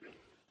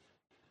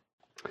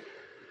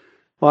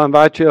Well, I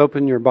invite you to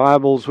open your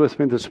Bibles with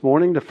me this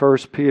morning to 1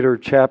 Peter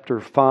chapter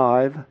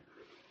 5.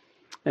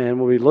 And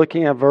we'll be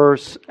looking at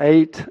verse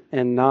 8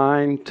 and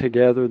 9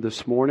 together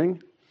this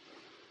morning.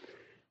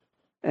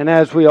 And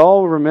as we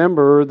all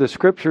remember, the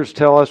Scriptures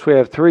tell us we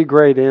have three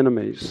great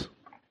enemies,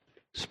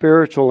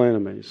 spiritual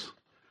enemies.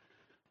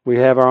 We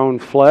have our own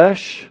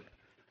flesh,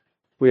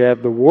 we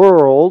have the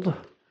world,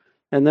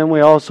 and then we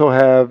also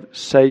have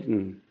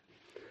Satan.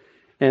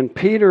 And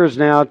Peter is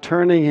now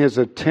turning his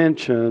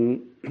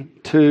attention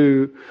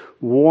to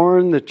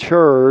warn the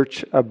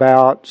church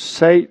about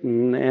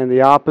Satan and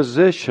the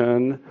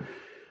opposition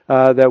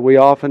that we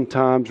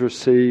oftentimes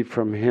receive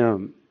from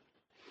him.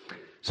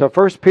 So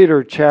 1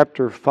 Peter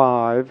chapter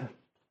 5,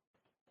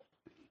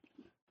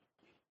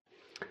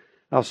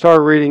 I'll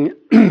start reading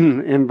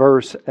in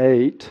verse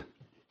 8.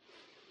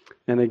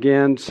 And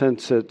again,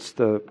 since it's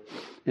the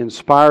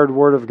inspired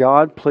Word of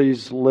God,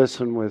 please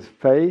listen with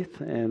faith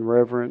and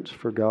reverence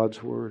for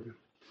God's Word.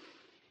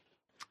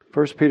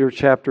 1 Peter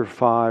chapter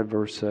 5,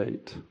 verse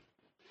 8.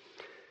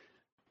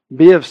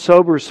 Be of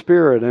sober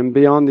spirit and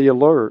be on the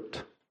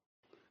alert.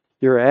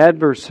 Your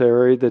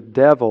adversary, the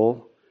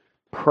devil,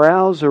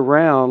 prowls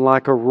around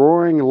like a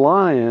roaring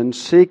lion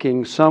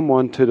seeking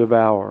someone to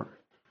devour.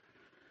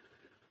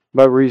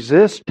 But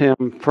resist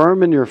him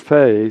firm in your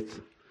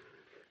faith,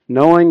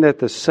 knowing that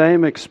the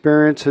same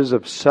experiences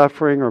of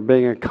suffering are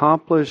being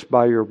accomplished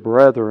by your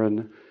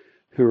brethren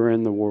who are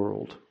in the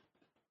world.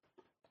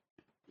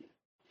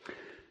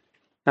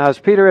 Now, as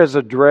Peter has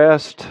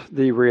addressed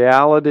the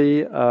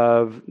reality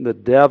of the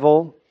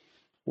devil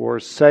or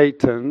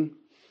Satan,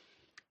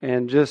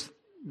 and just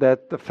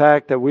that the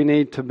fact that we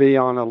need to be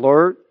on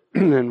alert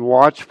and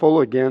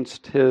watchful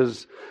against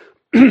his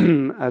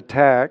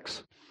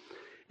attacks,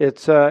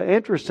 it's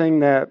interesting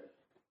that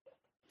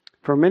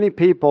for many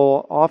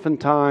people,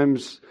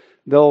 oftentimes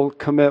they'll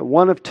commit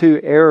one of two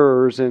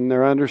errors in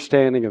their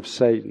understanding of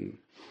Satan.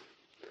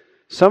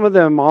 Some of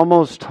them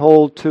almost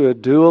hold to a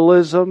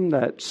dualism,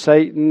 that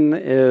Satan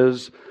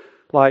is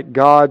like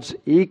God's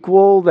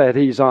equal, that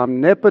he's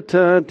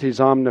omnipotent,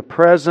 he's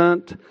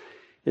omnipresent.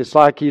 It's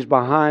like he's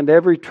behind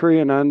every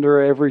tree and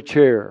under every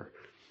chair.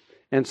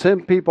 And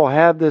some people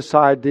have this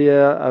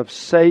idea of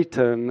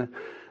Satan,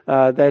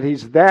 that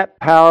he's that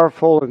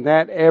powerful and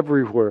that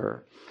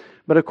everywhere.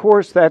 But of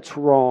course that's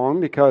wrong,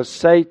 because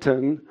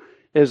Satan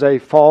is a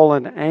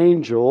fallen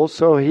angel,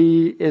 so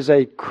he is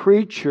a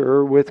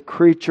creature with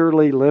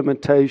creaturely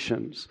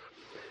limitations.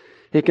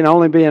 He can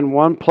only be in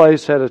one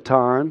place at a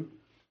time,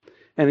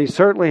 and he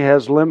certainly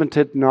has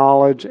limited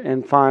knowledge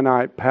and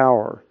finite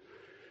power.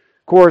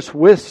 Of course,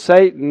 with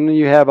Satan,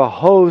 you have a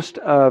host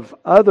of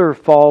other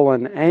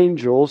fallen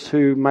angels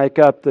who make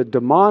up the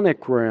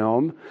demonic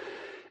realm,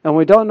 and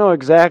we don't know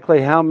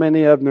exactly how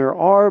many of them there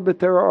are, but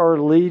there are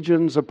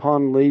legions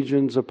upon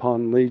legions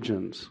upon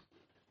legions.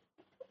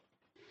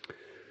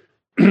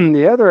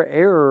 The other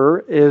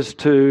error is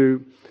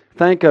to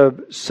think of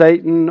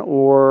Satan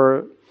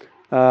or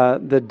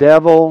the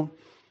devil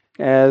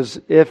as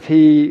if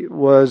he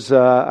was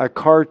a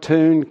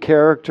cartoon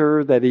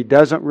character, that he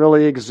doesn't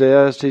really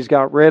exist. He's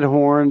got red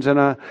horns and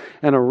a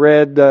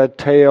red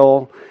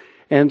tail.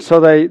 And so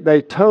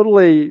they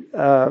totally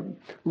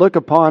look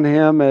upon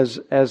him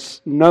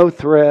as no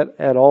threat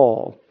at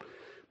all.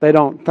 They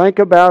don't think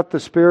about the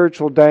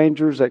spiritual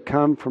dangers that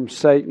come from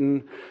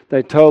Satan.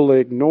 They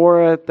totally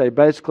ignore it. They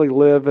basically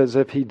live as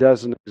if he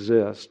doesn't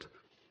exist.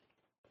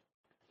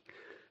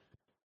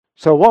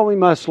 So what we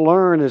must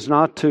learn is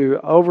not to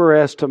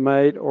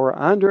overestimate or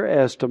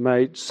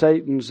underestimate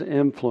Satan's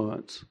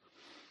influence.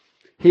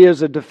 He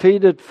is a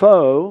defeated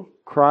foe.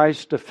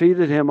 Christ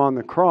defeated him on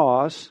the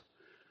cross.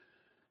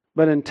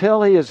 But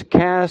until he is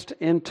cast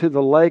into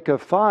the lake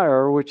of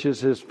fire, which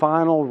is his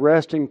final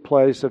resting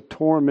place of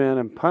torment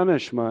and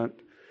punishment,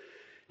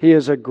 he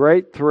is a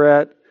great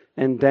threat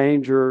and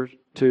danger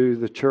to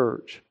the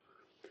church.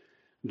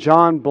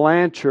 John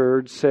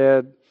Blanchard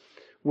said,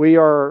 "We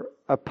are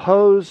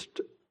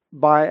opposed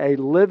by a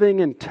living,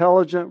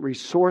 intelligent,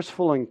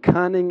 resourceful, and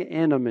cunning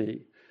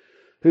enemy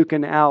who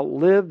can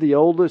outlive the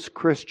oldest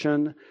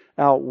Christian,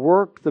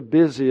 outwork the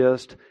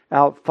busiest,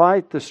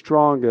 outfight the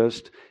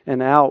strongest,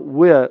 and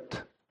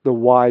outwit the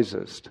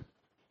wisest."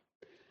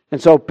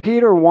 And so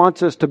Peter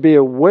wants us to be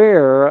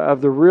aware of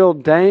the real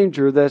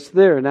danger that's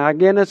there. Now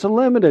again, it's a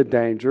limited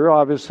danger,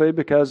 obviously,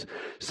 because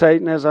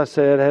Satan, as I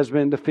said, has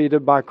been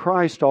defeated by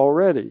Christ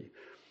already.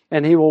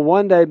 And he will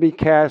one day be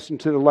cast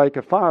into the lake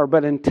of fire.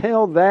 But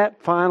until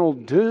that final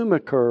doom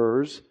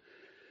occurs,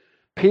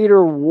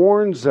 Peter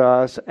warns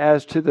us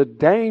as to the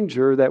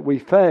danger that we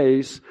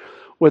face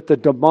with the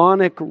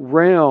demonic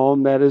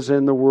realm that is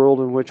in the world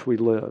in which we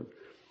live.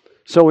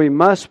 So we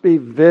must be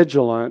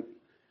vigilant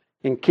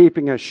in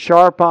keeping a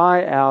sharp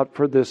eye out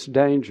for this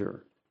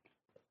danger.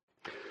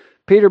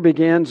 Peter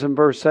begins in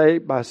verse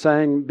 8 by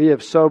saying, "Be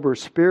of sober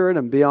spirit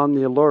and be on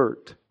the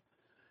alert."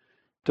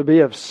 To be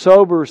of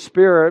sober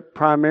spirit,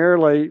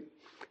 primarily,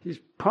 he's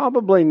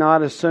probably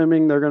not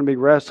assuming they're going to be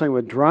wrestling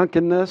with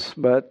drunkenness,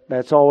 but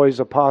that's always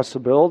a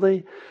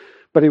possibility.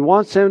 But he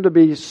wants them to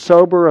be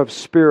sober of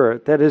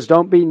spirit. That is,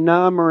 don't be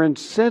numb or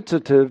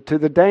insensitive to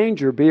the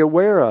danger. Be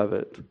aware of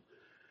it.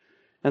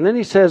 And then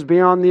he says, be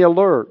on the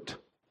alert,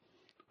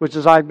 which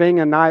is like being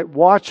a night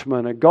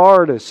watchman, a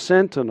guard, a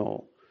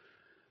sentinel,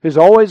 who's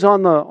always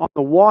on the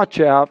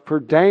watch out for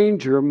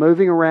danger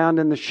moving around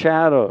in the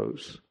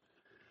shadows.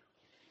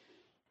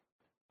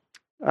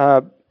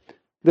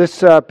 This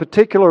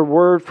particular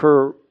word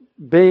for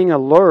being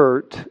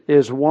alert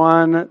is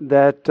one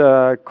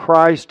that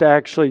Christ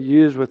actually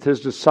used with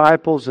His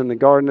disciples in the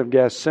Garden of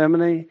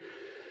Gethsemane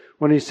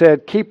when He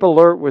said, keep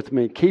alert with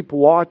me, keep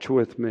watch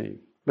with me.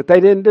 But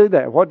they didn't do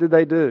that. What did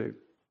they do?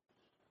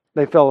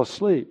 They fell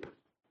asleep.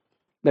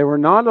 They were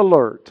not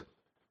alert.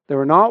 They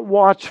were not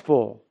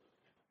watchful.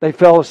 They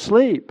fell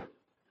asleep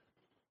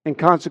and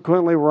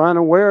consequently were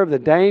unaware of the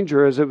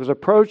danger as it was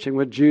approaching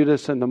with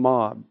Judas and the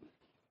mob.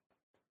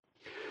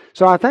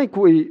 So I think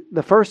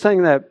the first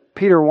thing that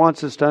Peter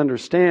wants us to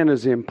understand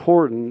is the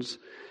importance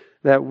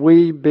that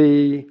we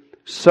be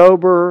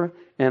sober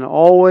and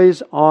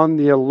always on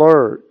the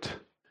alert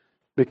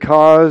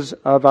because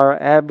of our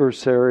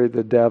adversary,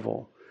 the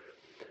devil.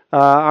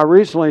 I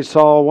recently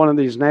saw one of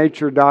these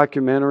nature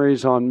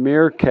documentaries on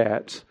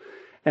meerkats,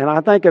 and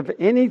I think if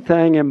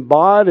anything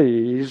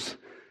embodies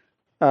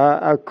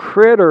a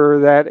critter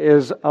that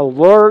is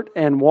alert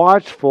and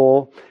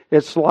watchful,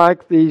 it's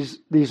like these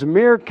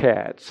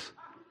meerkats.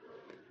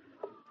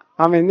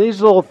 I mean, these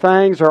little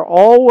things are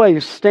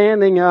always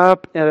standing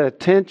up at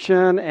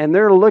attention, and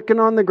they're looking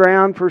on the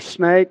ground for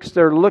snakes.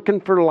 They're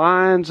looking for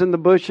lions in the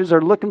bushes. They're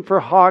looking for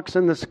hawks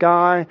in the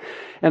sky.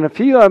 And a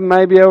few of them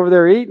may be over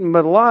there eating,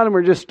 but a lot of them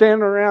are just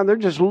standing around. They're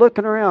just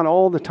looking around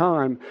all the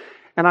time.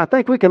 And I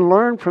think we can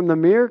learn from the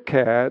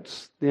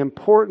meerkats the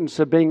importance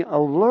of being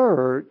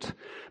alert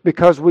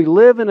because we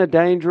live in a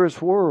dangerous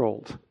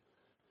world.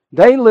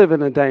 They live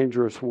in a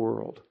dangerous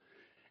world.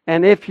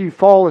 And if you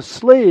fall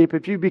asleep,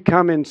 if you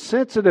become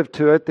insensitive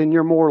to it, then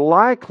you're more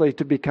likely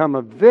to become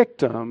a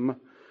victim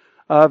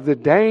of the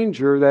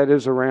danger that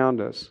is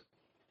around us.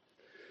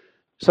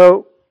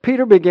 So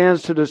Peter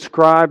begins to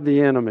describe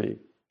the enemy.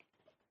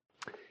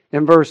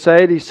 In verse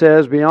 8 he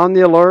says, be on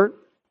the alert.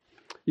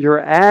 Your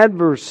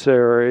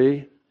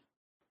adversary,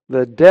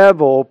 the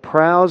devil,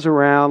 prowls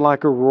around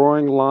like a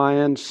roaring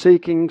lion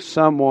seeking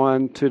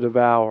someone to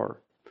devour.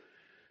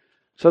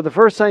 So the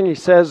first thing he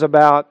says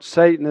about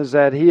Satan is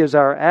that he is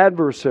our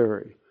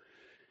adversary.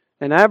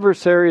 An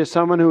adversary is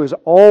someone who is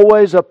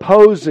always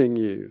opposing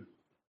you.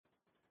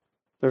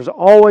 There's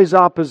always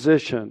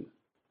opposition.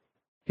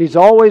 He's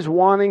always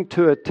wanting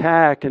to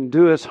attack and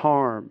do us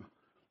harm.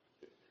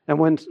 And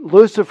when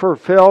Lucifer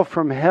fell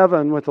from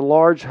heaven with a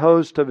large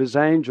host of his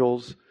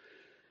angels,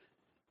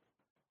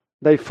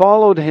 they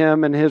followed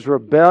him in his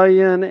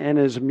rebellion and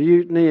his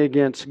mutiny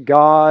against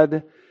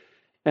God.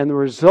 And the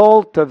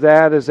result of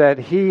that is that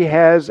he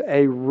has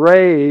a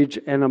rage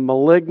and a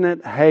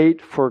malignant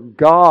hate for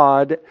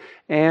God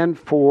and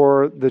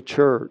for the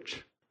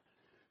church.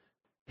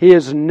 He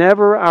is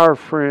never our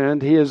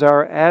friend. He is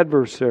our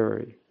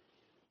adversary.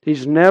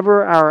 He's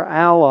never our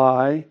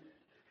ally.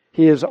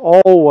 He is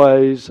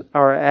always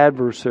our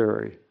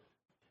adversary.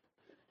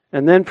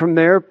 And then from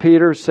there,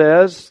 Peter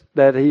says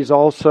that he's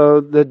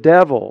also the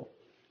devil.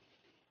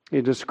 He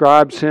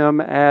describes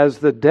him as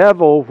the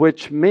devil,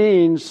 which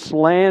means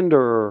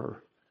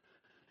slanderer.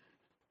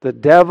 The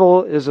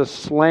devil is a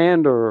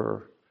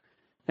slanderer.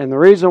 And the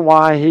reason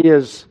why he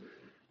is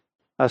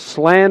a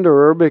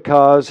slanderer,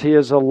 because he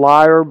is a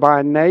liar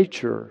by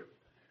nature.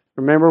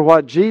 Remember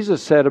what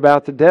Jesus said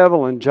about the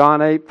devil in John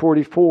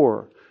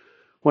 8:44.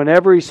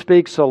 Whenever he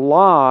speaks a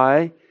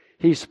lie,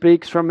 he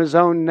speaks from his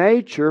own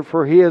nature,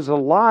 for he is a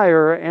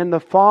liar and the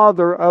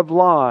father of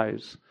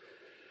lies.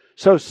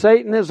 So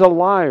Satan is a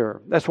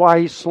liar. That's why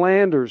he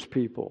slanders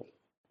people.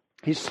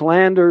 He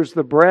slanders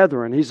the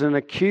brethren. He's an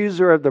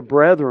accuser of the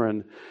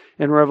brethren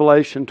in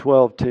Revelation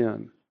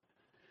 12:10.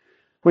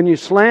 When you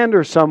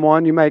slander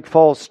someone, you make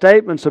false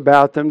statements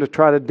about them to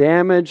try to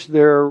damage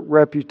their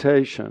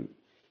reputation.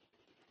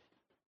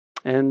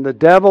 And the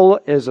devil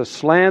is a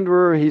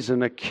slanderer. He's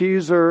an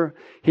accuser.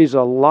 He's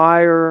a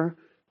liar.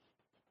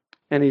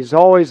 And he's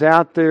always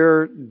out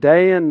there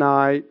day and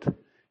night.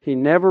 He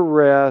never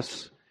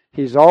rests.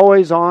 He's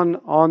always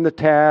on the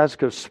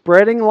task of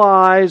spreading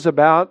lies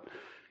about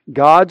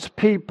God's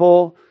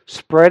people,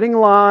 spreading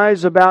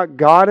lies about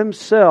God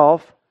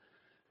Himself,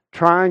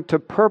 trying to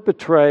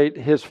perpetrate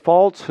his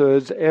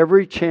falsehoods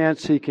every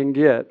chance he can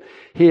get.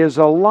 He is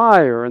a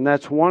liar, and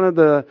that's one of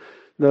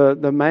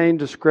the main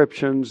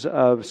descriptions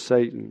of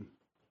Satan.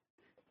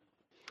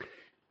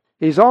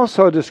 He's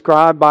also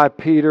described by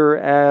Peter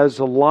as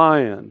a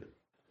lion.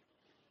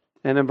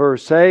 And in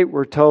verse 8,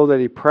 we're told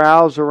that he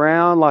prowls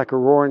around like a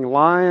roaring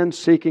lion,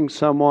 seeking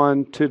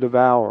someone to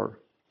devour.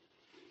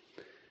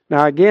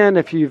 Now again,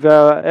 if you've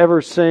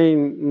ever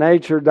seen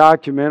nature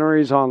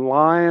documentaries on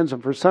lions,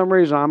 and for some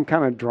reason I'm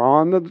kind of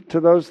drawn to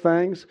those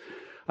things.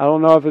 I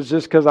don't know if it's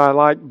just because I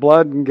like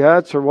blood and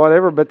guts or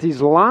whatever, but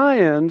these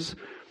lions,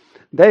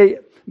 they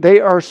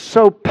are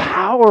so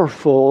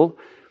powerful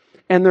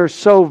and they're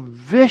so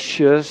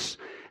vicious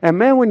And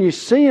man, when you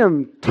see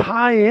them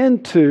tie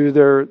into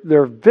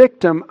their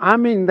victim, I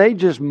mean, they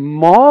just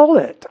maul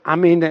it. I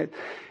mean,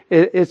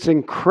 it's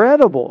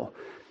incredible.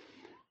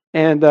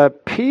 And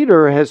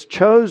Peter has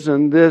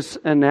chosen this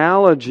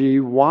analogy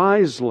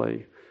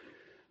wisely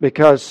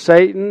because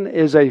Satan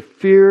is a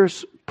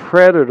fierce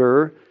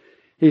predator.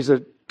 He's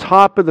a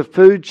top of the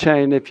food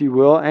chain, if you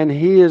will, and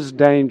he is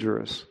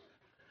dangerous.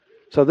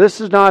 So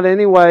this is not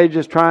any way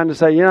just trying to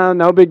say,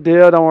 no big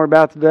deal, don't worry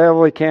about the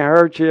devil, he can't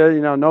hurt you,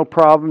 no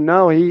problem.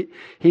 No,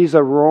 he's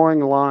a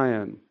roaring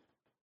lion.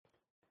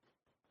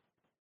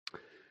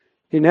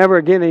 He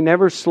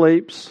never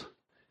sleeps.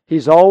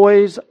 He's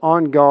always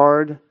on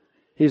guard.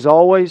 He's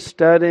always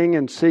studying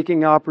and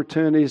seeking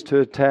opportunities to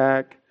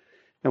attack.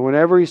 And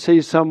whenever he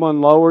sees someone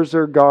lowers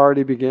their guard,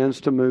 he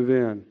begins to move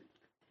in.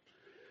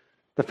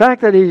 The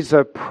fact that he's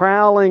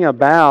prowling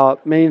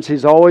about means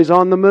he's always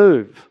on the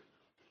move.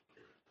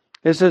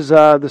 This is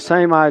the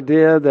same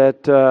idea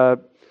that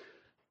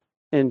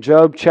in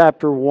Job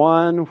chapter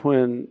 1,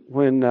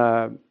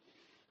 when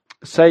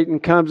Satan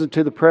comes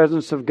into the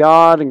presence of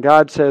God and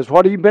God says,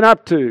 "What have you been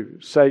up to,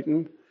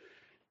 Satan?"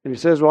 And he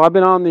says, "Well, I've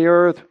been on the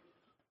earth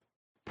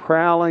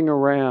prowling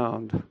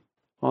around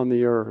on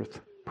the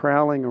earth,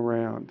 prowling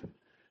around."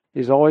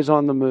 He's always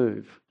on the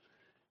move.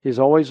 He's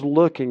always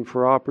looking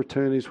for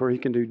opportunities where he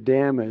can do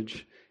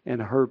damage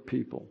and hurt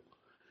people.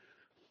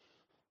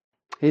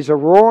 He's a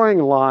roaring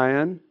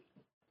lion,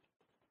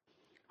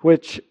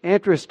 which,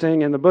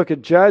 interesting, in the book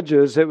of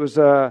Judges, it was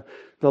the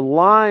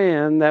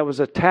lion that was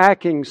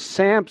attacking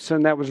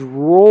Samson that was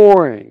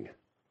roaring.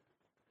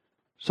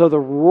 So the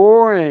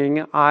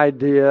roaring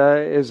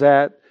idea is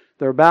that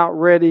they're about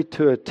ready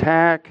to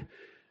attack.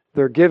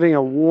 They're giving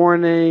a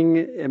warning,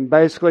 and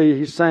basically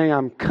he's saying,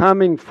 "I'm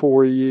coming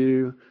for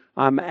you.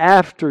 I'm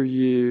after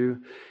you."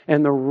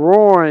 And the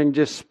roaring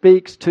just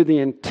speaks to the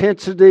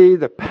intensity,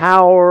 the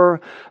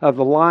power of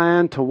the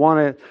lion to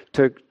want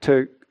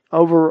to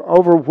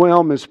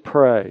overwhelm his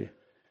prey.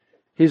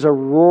 He's a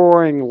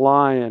roaring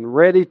lion,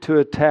 ready to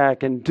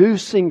attack,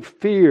 inducing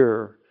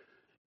fear,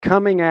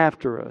 coming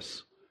after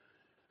us.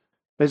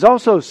 He's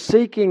also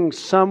seeking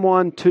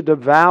someone to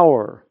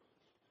devour.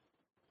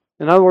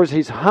 In other words,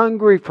 he's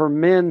hungry for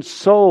men's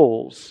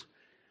souls.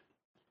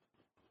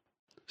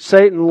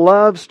 Satan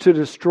loves to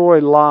destroy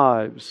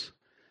lives.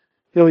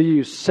 He'll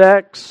use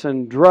sex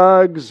and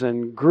drugs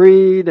and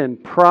greed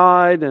and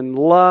pride and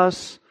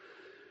lust.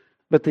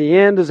 But the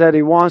end is that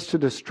he wants to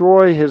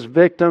destroy his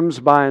victims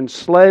by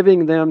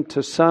enslaving them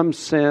to some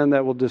sin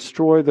that will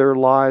destroy their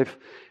life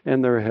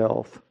and their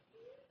health.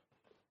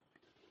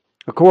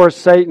 Of course,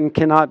 Satan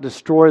cannot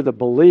destroy the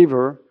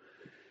believer.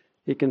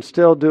 He can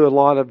still do a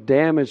lot of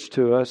damage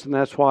to us, and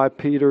that's why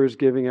Peter is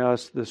giving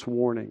us this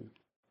warning.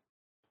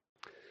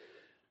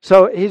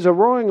 So he's a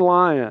roaring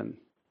lion,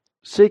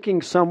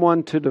 seeking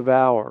someone to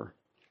devour.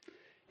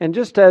 And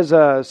just as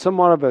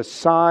somewhat of a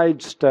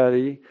side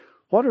study,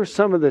 what are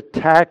some of the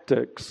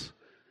tactics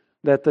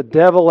that the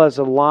devil as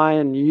a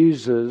lion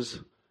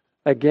uses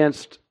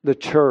against the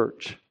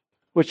church,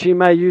 which he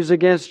may use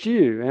against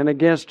you and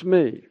against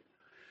me?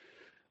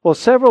 Well,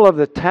 several of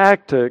the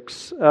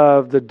tactics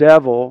of the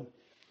devil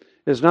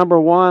is, number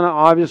one,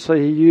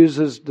 obviously he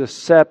uses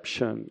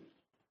deception.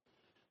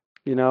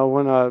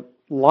 When a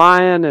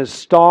lion is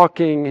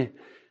stalking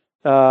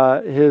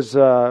his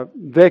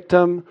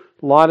victim,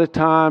 a lot of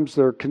times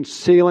they're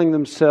concealing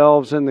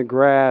themselves in the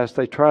grass.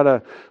 They try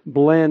to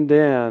blend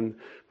in,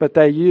 but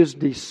they use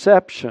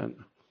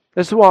deception.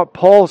 This is what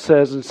Paul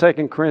says in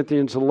 2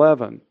 Corinthians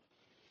 11.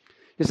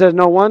 He says,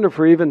 "No wonder,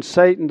 for even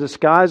Satan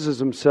disguises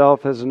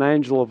himself as an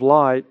angel of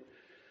light.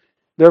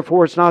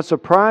 Therefore, it's not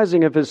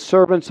surprising if his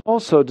servants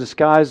also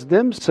disguise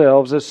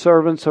themselves as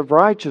servants of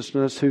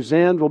righteousness, whose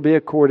end will be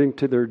according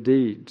to their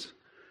deeds."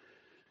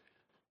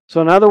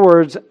 So in other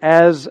words,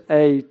 as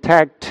a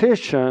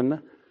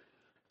tactician,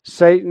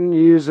 Satan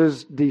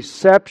uses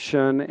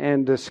deception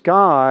and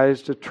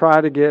disguise to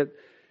try to get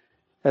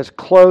as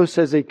close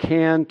as he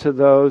can to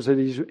those that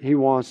he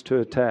wants to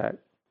attack.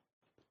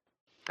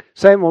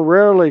 Satan will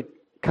rarely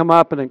come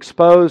up and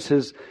expose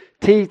his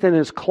teeth and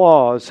his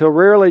claws. He'll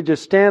rarely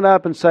just stand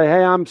up and say,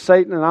 "Hey, I'm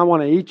Satan and I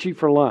want to eat you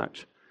for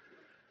lunch."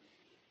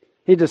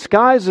 He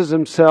disguises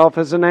himself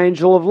as an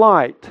angel of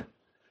light,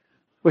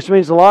 which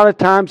means a lot of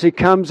times he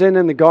comes in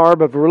the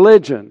garb of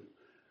religion,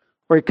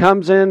 or he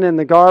comes in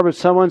the garb of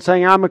someone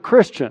saying, "I'm a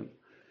Christian."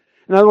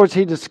 In other words,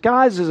 he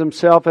disguises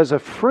himself as a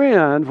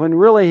friend when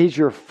really he's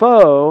your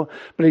foe,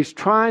 but he's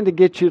trying to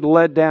get you to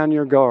let down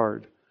your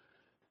guard.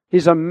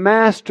 He's a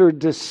master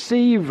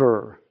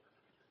deceiver.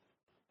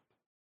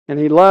 And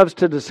he loves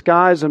to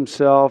disguise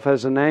himself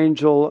as an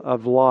angel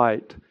of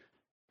light.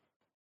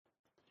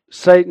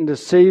 Satan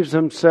deceives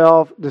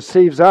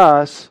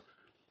us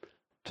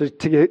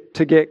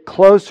to get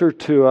closer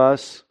to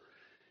us.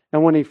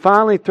 And when he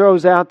finally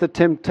throws out the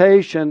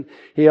temptation,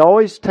 he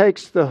always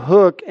takes the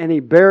hook and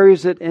he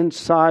buries it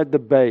inside the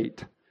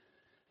bait.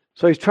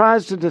 So he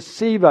tries to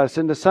deceive us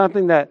into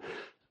something that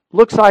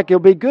Looks like it'll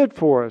be good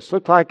for us.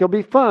 Looks like it'll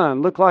be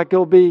fun. Looks like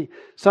it'll be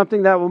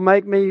something that will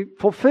make me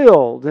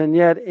fulfilled. And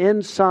yet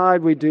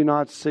inside we do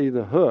not see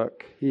the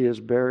hook. He has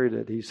buried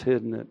it. He's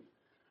hidden it.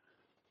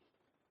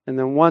 And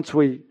then once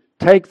we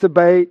take the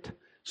bait,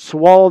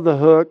 swallow the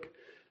hook,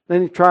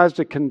 then he tries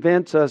to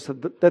convince us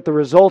that the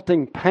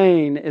resulting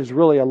pain is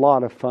really a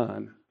lot of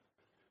fun.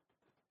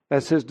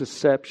 That's his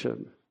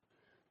deception.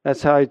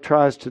 That's how he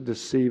tries to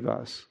deceive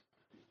us.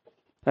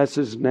 That's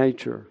his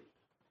nature.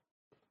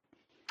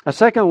 A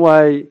second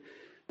way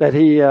that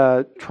he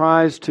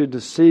tries to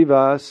deceive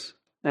us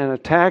and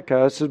attack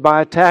us is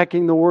by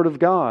attacking the Word of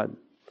God.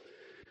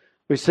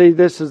 We see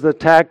this is the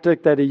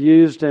tactic that he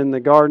used in the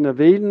Garden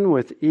of Eden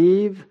with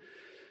Eve.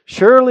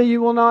 Surely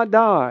you will not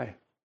die.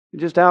 He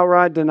just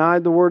outright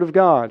denied the Word of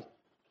God.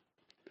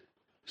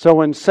 So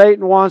when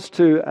Satan wants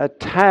to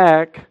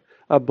attack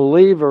a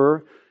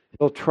believer,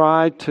 he'll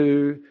try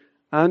to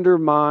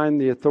undermine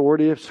the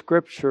authority of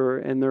Scripture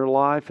in their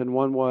life in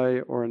one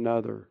way or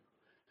another.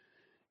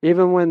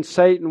 Even when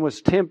Satan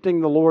was tempting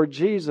the Lord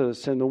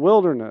Jesus in the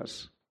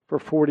wilderness for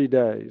 40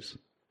 days,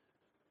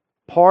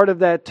 part of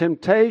that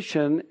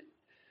temptation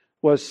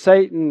was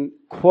Satan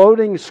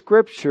quoting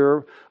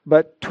Scripture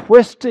but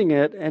twisting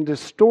it and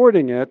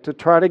distorting it to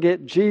try to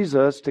get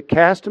Jesus to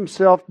cast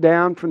himself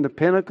down from the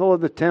pinnacle of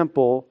the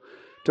temple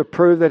to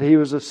prove that he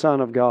was the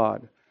Son of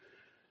God.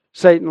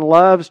 Satan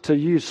loves to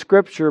use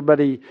Scripture, but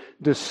he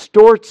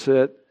distorts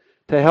it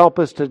to help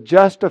us to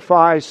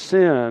justify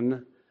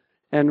sin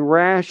and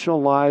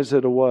rationalize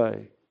it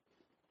away.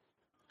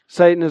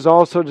 Satan is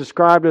also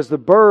described as the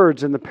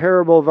birds in the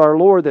parable of our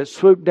Lord that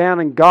swoop down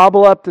and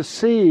gobble up the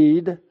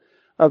seed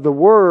of the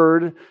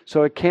Word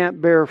so it can't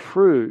bear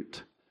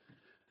fruit.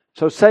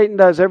 So Satan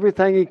does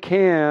everything he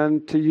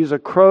can to use a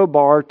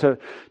crowbar to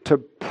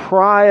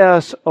pry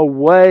us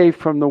away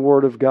from the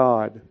Word of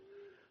God.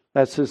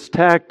 That's his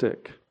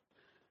tactic.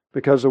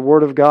 Because the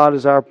Word of God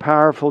is our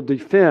powerful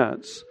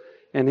defense.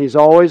 And he's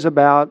always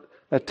about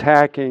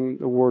attacking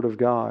the Word of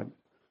God.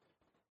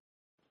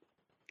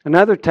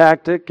 Another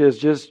tactic is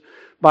just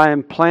by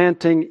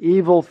implanting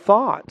evil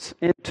thoughts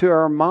into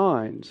our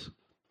minds.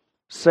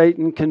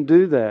 Satan can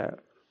do that.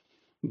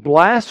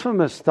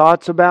 Blasphemous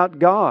thoughts about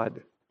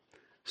God.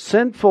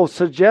 Sinful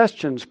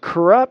suggestions,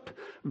 corrupt,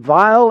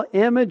 vile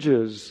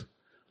images,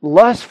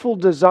 lustful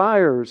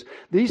desires.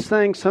 These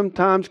things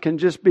sometimes can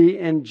just be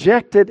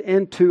injected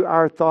into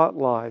our thought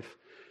life.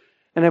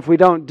 And if we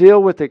don't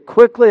deal with it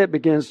quickly, it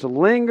begins to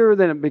linger,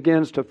 then it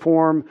begins to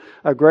form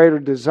a greater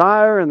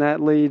desire, and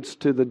that leads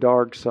to the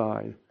dark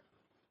side.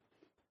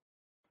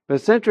 But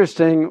it's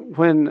interesting,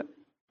 when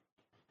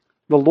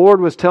the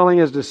Lord was telling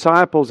His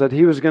disciples that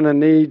He was going to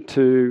need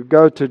to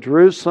go to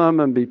Jerusalem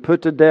and be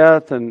put to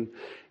death and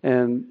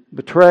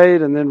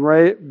betrayed and then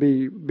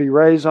be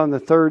raised on the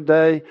third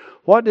day,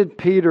 what did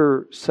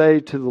Peter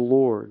say to the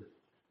Lord?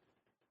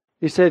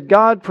 He said,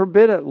 "God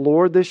forbid it,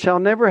 Lord, this shall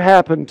never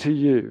happen to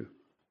you."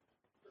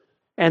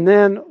 And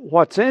then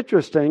what's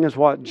interesting is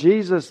what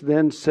Jesus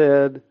then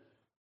said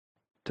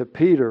to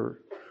Peter.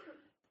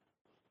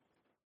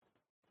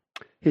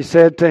 He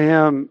said to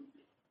him,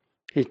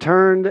 he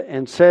turned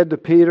and said to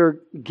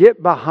Peter,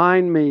 "Get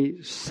behind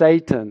me,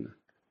 Satan.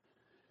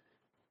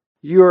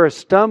 You are a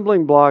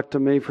stumbling block to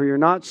me, for you're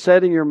not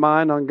setting your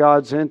mind on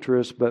God's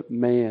interest, but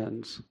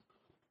man's."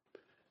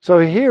 So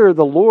here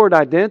the Lord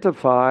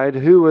identified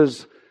who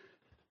was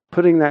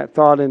putting that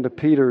thought into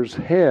Peter's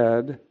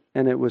head,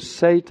 and it was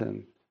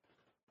Satan.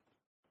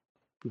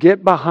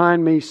 Get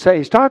behind me, Satan.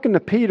 He's talking to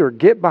Peter.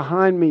 Get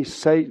behind me,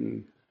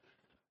 Satan.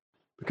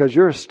 Because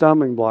you're a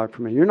stumbling block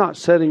for me. You're not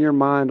setting your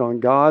mind on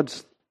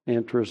God's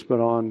interest, but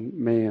on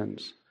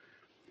man's.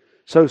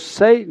 So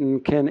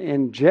Satan can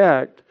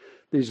inject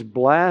these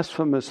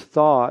blasphemous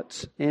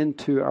thoughts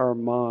into our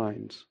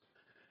minds.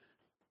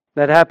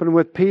 That happened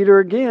with Peter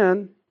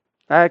again.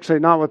 Actually,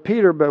 not with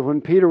Peter, but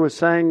when Peter was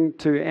saying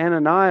to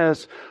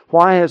Ananias,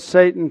 "Why has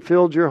Satan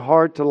filled your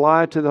heart to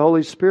lie to the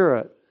Holy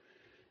Spirit?"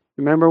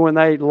 Remember when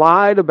they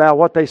lied about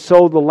what they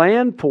sold the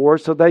land for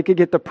so they could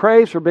get the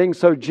praise for being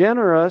so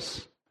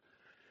generous?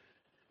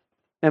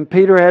 And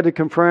Peter had to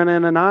confront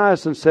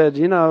Ananias and said,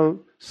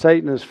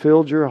 Satan has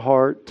filled your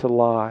heart to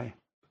lie.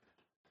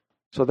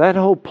 So that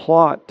whole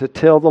plot to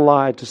tell the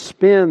lie, to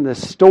spin the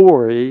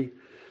story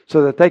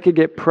so that they could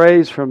get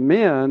praise from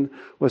men,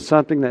 was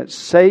something that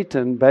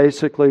Satan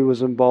basically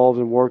was involved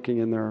in working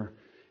in their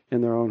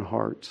own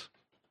hearts.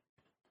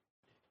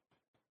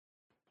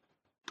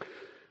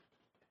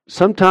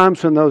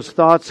 Sometimes when those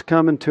thoughts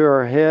come into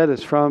our head,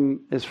 it's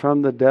from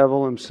the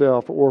devil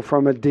himself or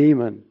from a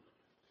demon.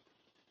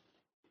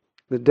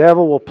 The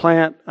devil will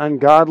plant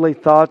ungodly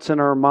thoughts in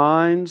our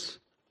minds,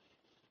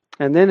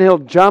 and then he'll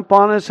jump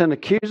on us and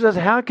accuse us.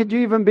 How could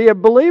you even be a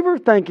believer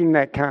thinking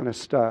that kind of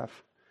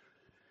stuff?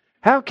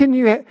 How can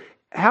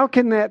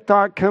that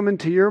thought come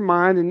into your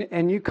mind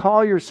and you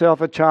call yourself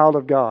a child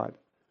of God?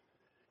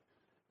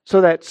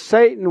 So that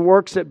Satan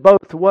works it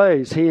both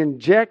ways. He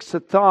injects the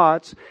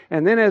thoughts,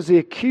 and then as the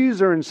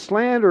accuser and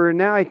slanderer,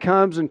 now he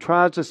comes and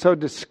tries to so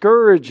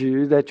discourage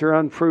you that you're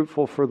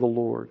unfruitful for the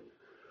Lord.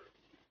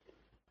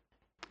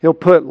 He'll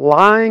put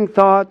lying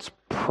thoughts,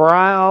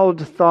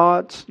 proud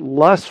thoughts,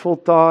 lustful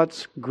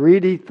thoughts,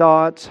 greedy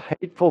thoughts,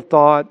 hateful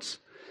thoughts.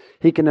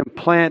 He can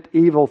implant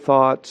evil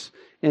thoughts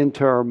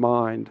into our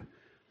mind.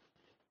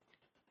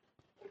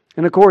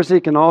 And of course, he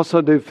can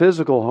also do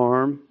physical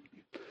harm.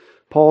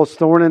 Paul's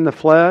thorn in the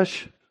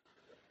flesh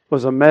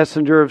was a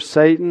messenger of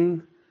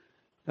Satan.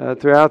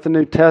 Throughout the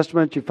New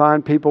Testament, you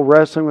find people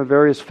wrestling with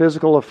various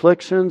physical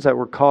afflictions that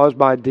were caused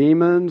by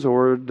demons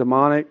or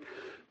demonic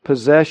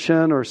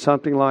possession or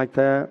something like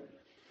that.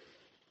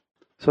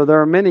 So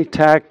there are many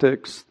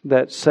tactics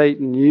that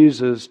Satan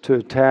uses to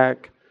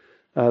attack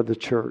the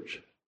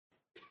church.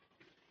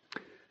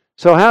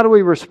 So how do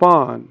we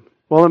respond?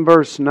 Well, in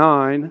verse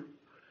 9,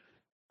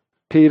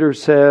 Peter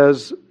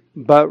says,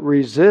 "But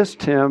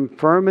resist him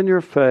firm in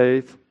your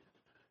faith,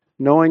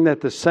 knowing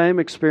that the same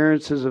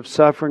experiences of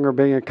suffering are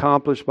being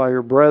accomplished by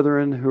your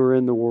brethren who are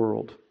in the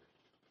world."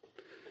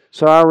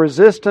 So our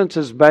resistance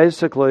is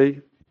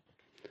basically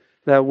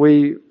that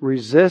we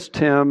resist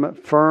him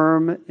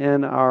firm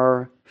in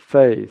our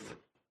faith.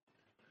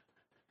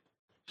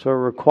 So it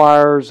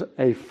requires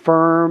a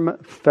firm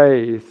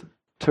faith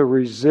to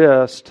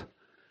resist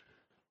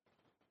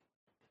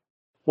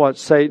what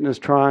Satan is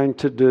trying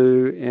to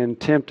do in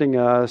tempting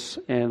us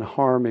and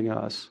harming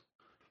us.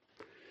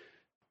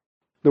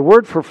 The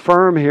word for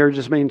firm here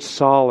just means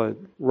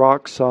solid,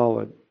 rock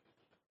solid.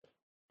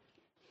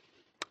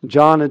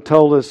 John had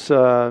told us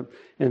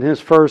in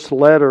his first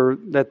letter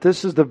that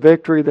this is the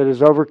victory that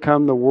has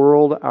overcome the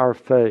world, our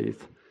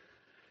faith.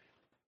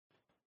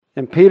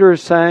 And Peter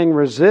is saying,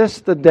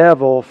 resist the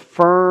devil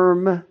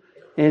firm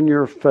in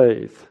your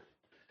faith.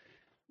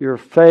 Your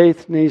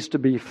faith needs to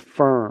be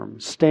firm.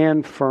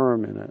 Stand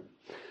firm in it.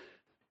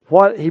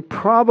 What he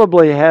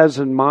probably has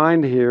in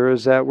mind here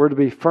is that we're to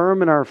be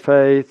firm in our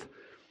faith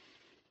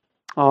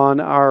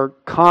on our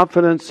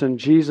confidence in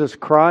Jesus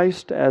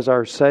Christ as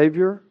our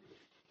Savior.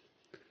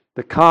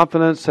 The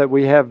confidence that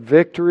we have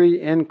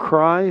victory in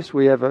Christ.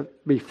 We have to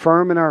be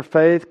firm in our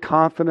faith,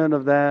 confident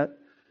of that.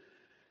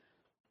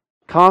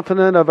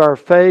 Confident of our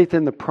faith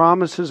in the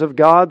promises of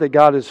God, that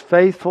God is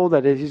faithful,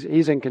 that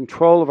He's in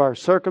control of our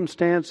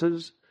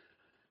circumstances.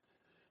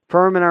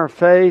 Firm in our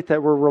faith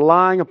that we're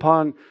relying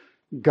upon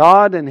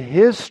God and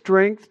His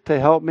strength to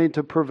help me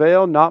to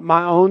prevail, not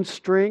my own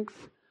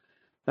strength.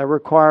 That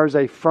requires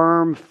a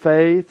firm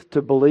faith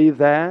to believe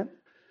that.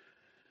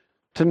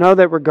 To know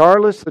that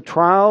regardless the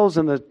trials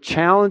and the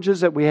challenges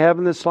that we have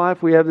in this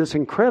life, we have this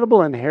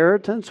incredible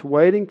inheritance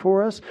waiting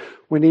for us.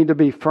 We need to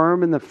be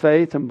firm in the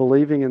faith and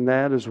believing in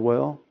that as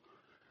well.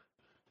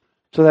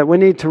 So that we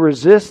need to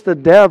resist the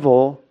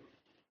devil,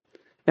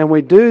 and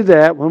we do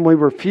that when we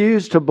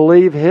refuse to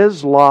believe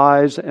his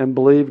lies and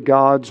believe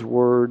God's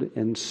word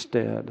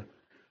instead.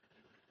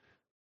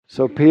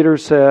 So Peter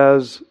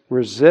says,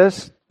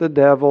 resist the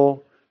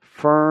devil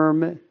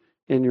firm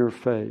in your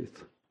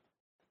faith.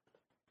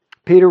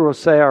 Peter will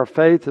say our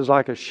faith is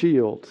like a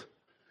shield.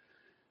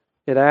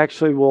 It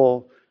actually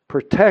will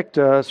protect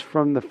us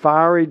from the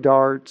fiery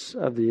darts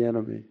of the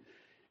enemy.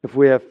 If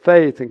we have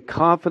faith and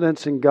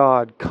confidence in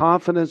God,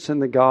 confidence in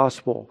the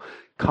gospel,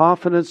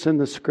 confidence in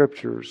the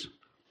Scriptures,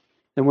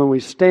 and when we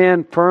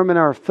stand firm in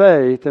our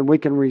faith, then we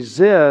can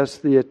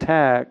resist the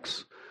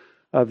attacks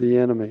of the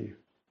enemy.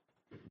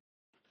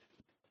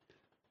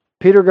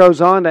 Peter goes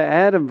on to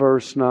add in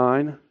verse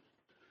 9,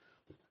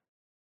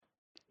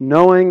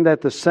 knowing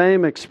that the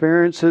same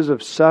experiences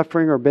of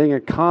suffering are being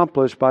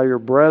accomplished by your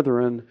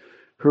brethren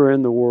who are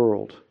in the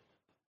world.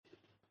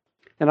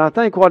 And I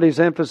think what he's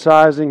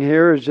emphasizing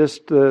here is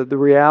just the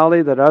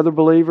reality that other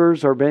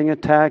believers are being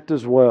attacked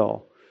as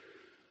well.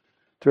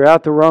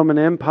 Throughout the Roman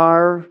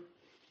Empire,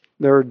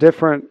 there are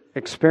different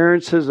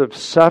experiences of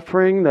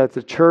suffering that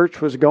the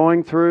church was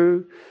going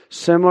through,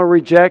 similar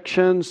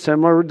rejection,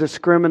 similar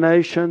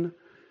discrimination.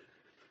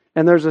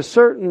 And there's a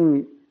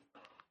certain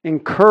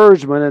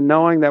encouragement in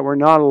knowing that we're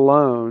not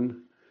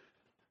alone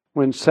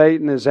when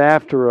Satan is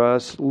after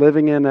us,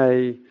 living in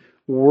a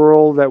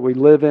world that we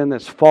live in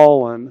that's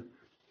fallen.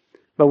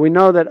 But we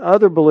know that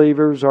other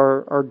believers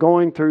are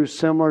going through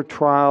similar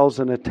trials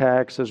and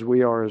attacks as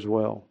we are as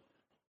well.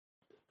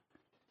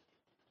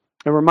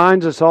 It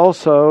reminds us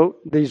also,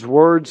 these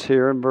words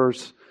here in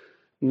verse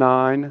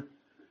 9,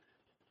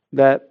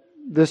 that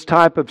this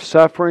type of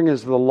suffering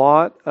is the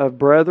lot of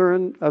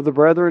the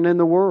brethren in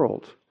the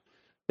world.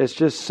 It's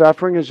just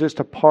suffering is just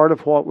a part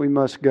of what we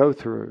must go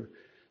through.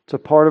 It's a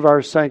part of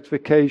our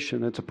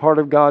sanctification. It's a part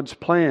of God's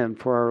plan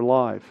for our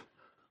life.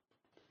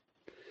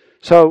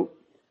 So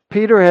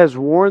Peter has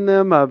warned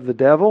them of the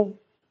devil,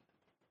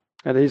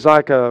 and he's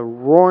like a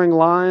roaring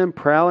lion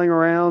prowling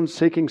around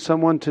seeking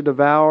someone to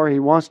devour. He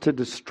wants to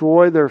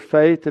destroy their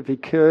faith if he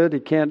could. He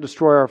can't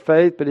destroy our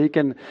faith, but he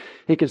can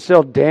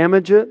still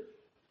damage it.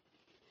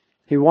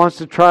 He wants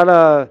to try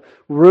to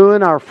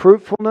ruin our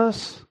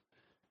fruitfulness.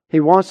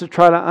 He wants to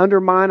try to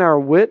undermine our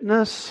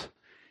witness.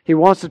 He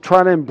wants to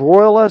try to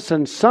embroil us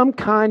in some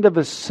kind of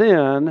a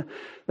sin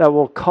that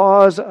will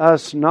cause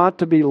us not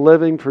to be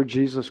living for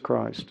Jesus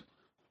Christ.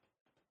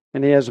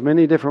 And he has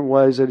many different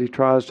ways that he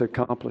tries to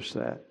accomplish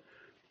that.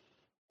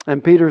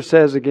 And Peter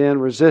says again,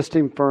 resist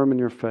him firm in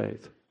your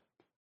faith.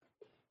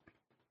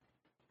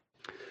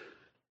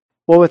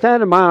 Well, with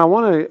that in mind, I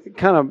want to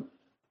kind of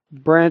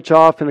branch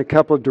off in a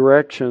couple of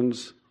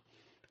directions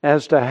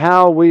as to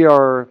how we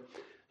are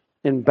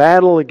in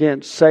battle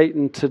against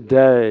Satan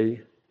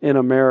today in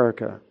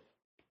America.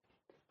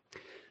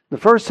 The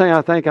first thing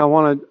I think I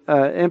want to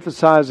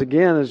emphasize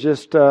again is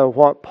just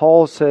what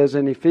Paul says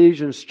in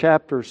Ephesians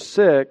chapter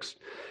 6,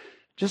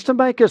 just to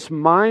make us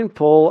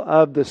mindful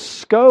of the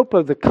scope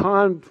of the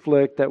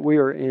conflict that we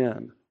are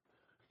in.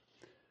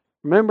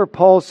 Remember,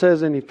 Paul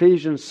says in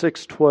Ephesians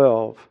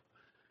 6:12,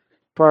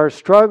 for our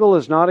struggle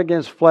is not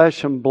against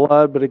flesh and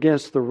blood, but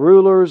against the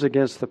rulers,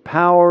 against the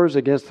powers,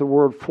 against the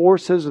world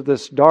forces of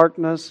this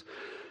darkness,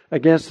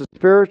 against the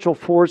spiritual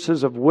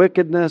forces of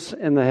wickedness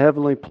in the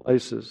heavenly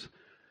places.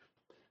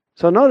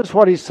 So notice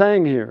what he's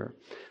saying here,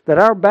 that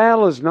our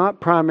battle is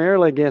not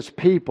primarily against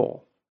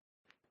people.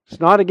 It's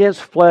not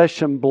against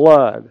flesh and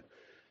blood.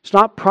 It's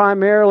not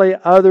primarily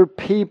other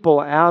people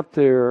out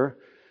there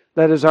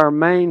that is our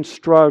main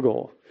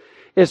struggle.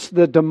 It's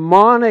the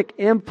demonic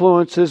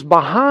influences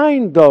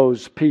behind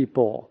those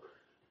people.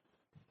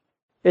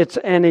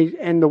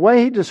 And the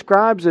way he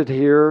describes it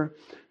here,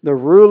 the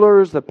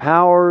rulers, the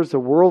powers, the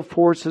world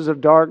forces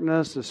of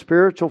darkness, the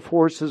spiritual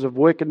forces of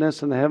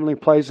wickedness in the heavenly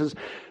places,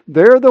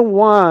 they're the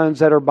ones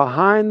that are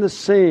behind the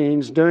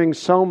scenes doing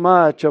so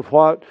much of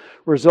what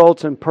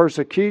results in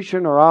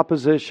persecution or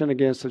opposition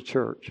against the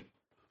church.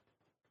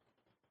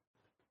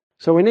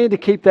 So we need to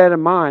keep that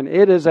in mind.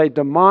 It is a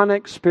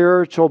demonic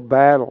spiritual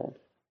battle.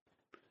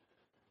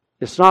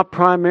 It's not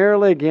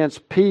primarily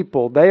against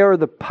people. They are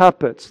the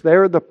puppets. They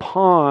are the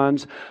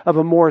pawns of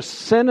a more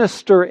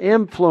sinister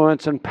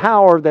influence and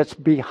power that's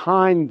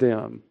behind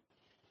them.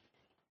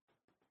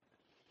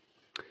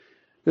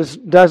 This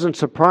doesn't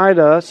surprise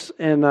us.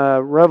 In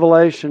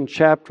Revelation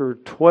chapter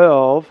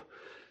 12,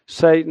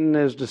 Satan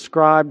is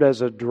described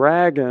as a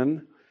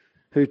dragon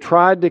who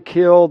tried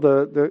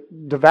to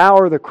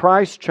devour the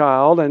Christ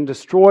child and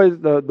destroy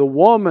the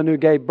woman who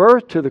gave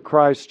birth to the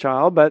Christ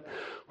child. But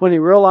when he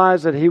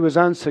realized that he was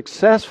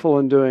unsuccessful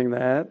in doing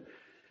that,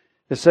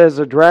 it says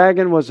the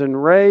dragon was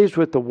enraged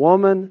with the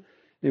woman.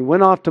 He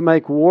went off to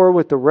make war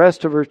with the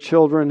rest of her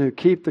children who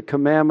keep the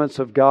commandments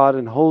of God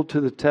and hold to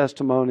the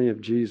testimony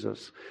of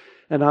Jesus.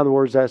 In other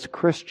words, that's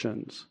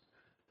Christians.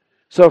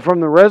 So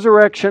from the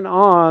resurrection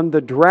on,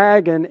 the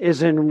dragon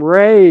is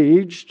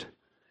enraged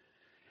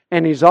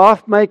and he's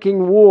off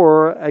making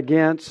war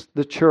against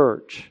the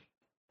church,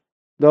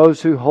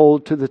 those who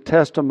hold to the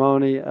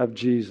testimony of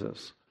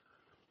Jesus.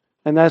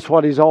 And that's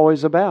what he's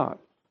always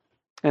about.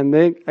 And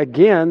then,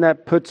 again,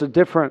 that puts a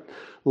different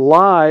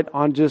light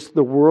on just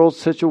the world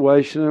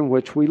situation in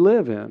which we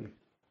live in.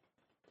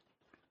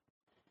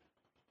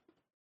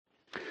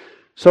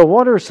 So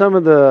what are some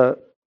of the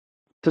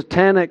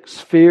satanic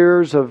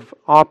spheres of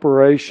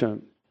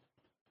operation?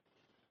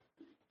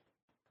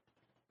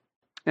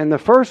 And the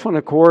first one,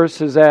 of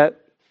course, is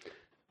that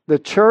the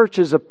church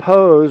is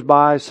opposed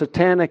by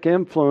satanic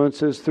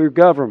influences through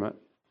government.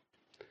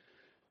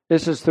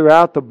 This is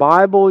throughout the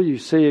Bible. You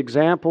see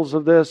examples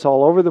of this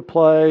all over the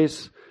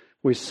place.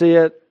 We see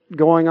it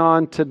going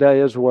on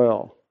today as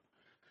well.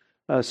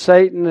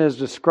 Satan is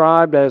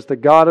described as the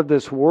god of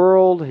this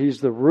world.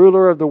 He's the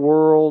ruler of the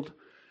world.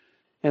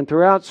 And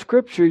throughout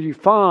Scripture you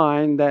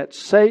find that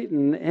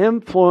Satan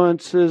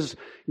influences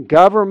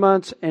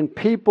governments and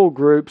people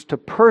groups to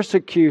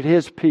persecute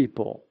his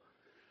people.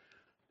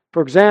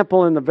 For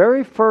example, in the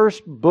very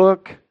first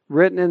book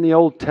written in the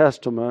Old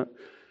Testament,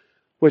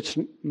 which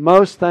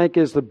most think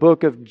is the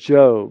book of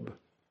Job.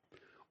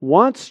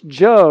 Once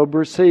Job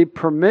received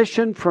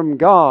permission from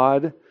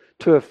God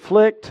to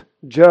afflict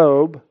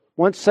Job,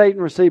 once Satan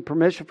received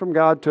permission from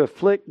God to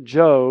afflict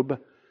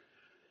Job,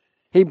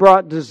 he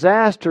brought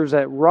disasters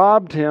that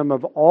robbed him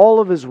of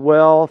all of his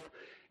wealth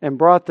and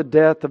brought the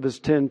death of his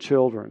 10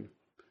 children.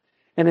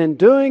 And in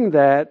doing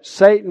that,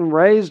 Satan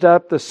raised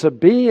up the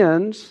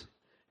Sabaeans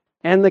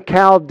and the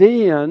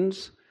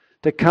Chaldeans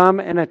to come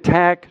and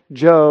attack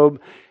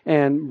Job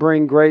and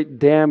bring great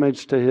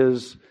damage to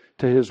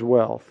his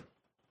wealth.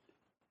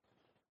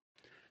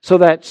 So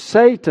that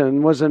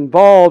Satan was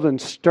involved in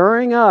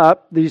stirring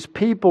up these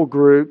people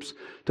groups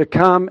to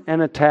come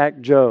and attack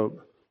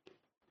Job.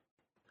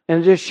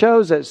 And it just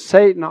shows that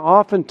Satan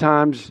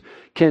oftentimes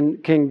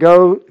can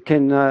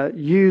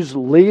use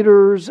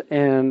leaders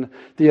and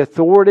the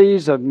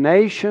authorities of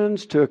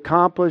nations to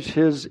accomplish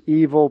his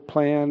evil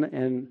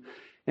plan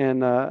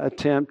and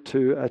attempt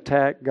to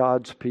attack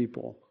God's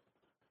people.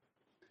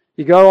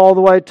 You go all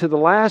the way to the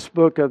last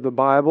book of the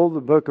Bible, the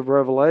book of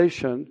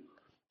Revelation,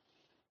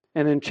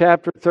 and in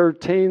chapter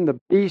 13, the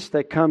beast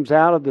that comes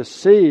out of the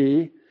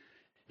sea,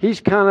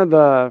 he's kind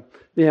of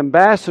the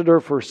ambassador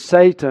for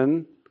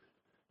Satan,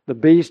 the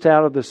beast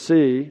out of the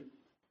sea.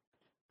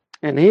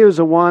 And he is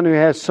the one who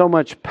has so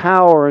much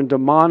power and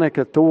demonic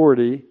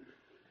authority.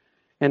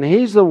 And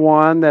he's the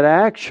one that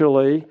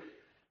actually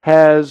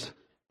has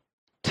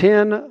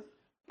 10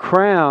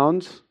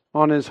 crowns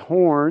on his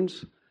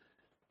horns.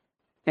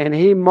 And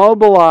he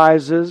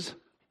mobilizes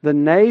the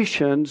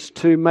nations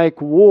to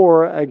make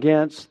war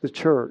against the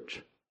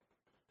church.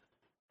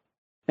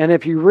 And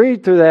if you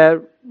read through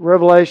that,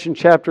 Revelation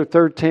chapter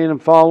 13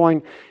 and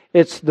following,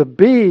 it's the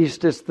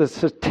beast, it's the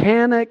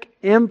satanic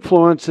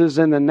influences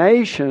in the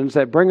nations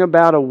that bring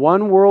about a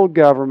one world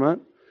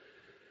government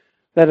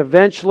that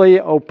eventually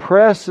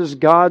oppresses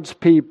God's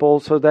people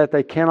so that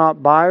they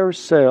cannot buy or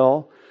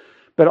sell.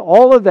 But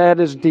all of that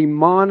is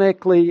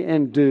demonically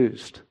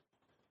induced.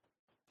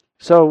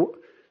 So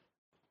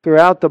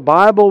throughout the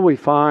Bible, we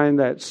find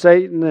that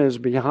Satan is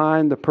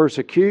behind the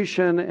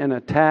persecution and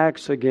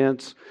attacks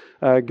against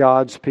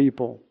God's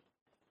people.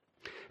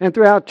 And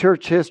throughout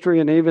church history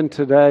and even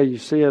today, you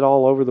see it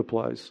all over the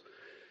place.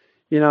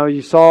 You know,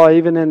 you saw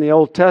even in the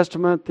Old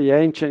Testament, the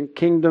ancient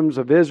kingdoms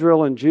of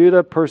Israel and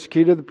Judah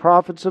persecuted the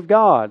prophets of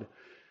God.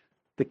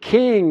 The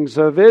kings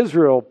of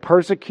Israel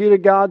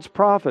persecuted God's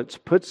prophets,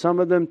 put some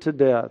of them to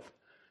death.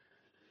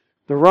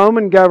 The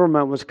Roman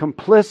government was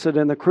complicit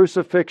in the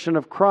crucifixion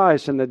of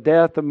Christ and the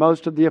death of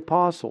most of the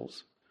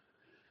apostles.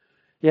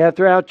 Yet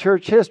throughout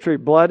church history,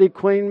 bloody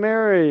Queen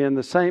Mary and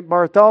the St.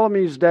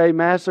 Bartholomew's Day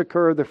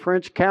massacre of the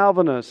French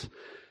Calvinists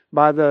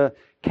by the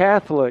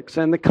Catholics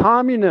and the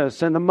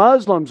communists and the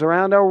Muslims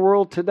around our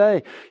world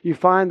today, you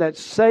find that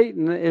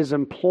Satan is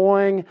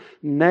employing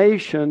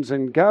nations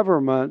and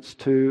governments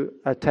to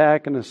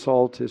attack and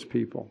assault his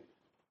people.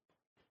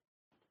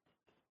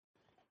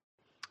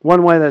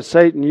 One way that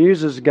Satan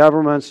uses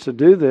governments to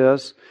do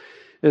this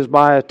is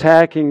by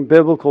attacking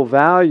biblical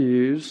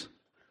values,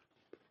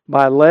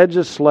 by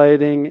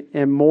legislating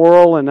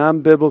immoral and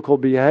unbiblical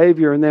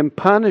behavior and then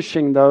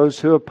punishing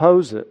those who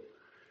oppose it.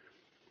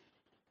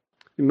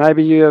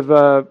 Maybe you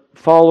have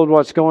followed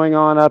what's going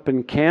on up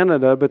in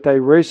Canada, but they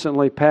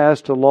recently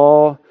passed a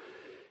law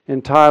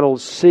entitled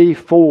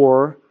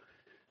C4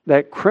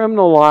 that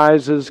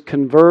criminalizes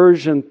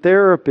conversion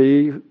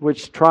therapy,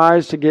 which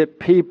tries to get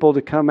people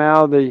to come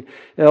out of the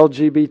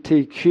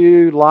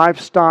LGBTQ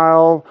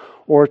lifestyle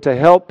or to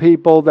help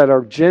people that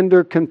are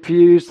gender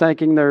confused,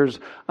 thinking there's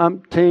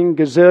umpteen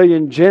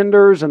gazillion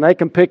genders and they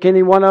can pick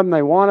any one of them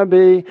they want to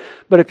be.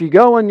 But if you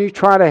go and you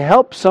try to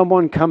help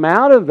someone come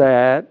out of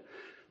that,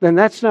 then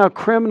that's now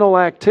criminal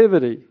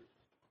activity.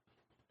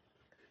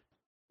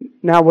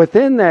 Now,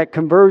 within that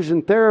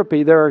conversion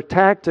therapy, there are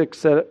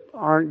tactics that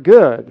aren't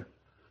good.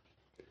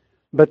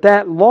 But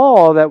that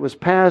law that was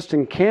passed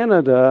in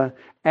Canada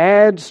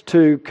adds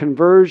to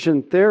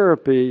conversion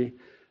therapy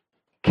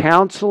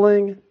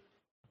counseling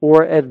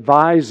or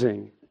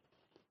advising.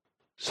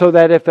 So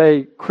that if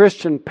a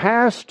Christian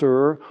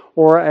pastor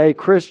or a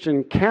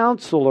Christian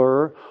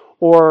counselor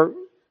or,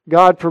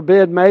 God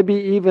forbid, maybe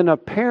even a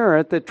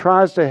parent that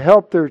tries to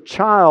help their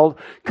child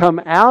come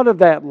out of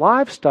that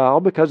lifestyle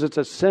because it's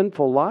a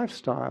sinful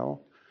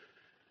lifestyle,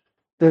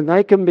 then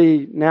they can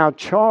be now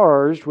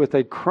charged with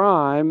a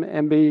crime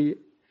and be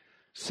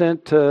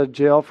sent to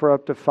jail for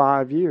up to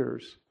 5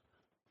 years.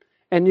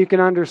 And you can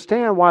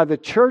understand why the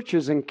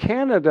churches in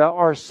Canada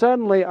are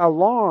suddenly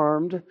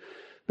alarmed,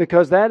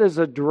 because that is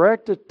a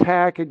direct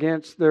attack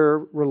against their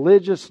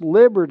religious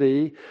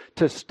liberty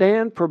to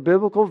stand for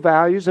biblical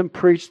values and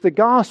preach the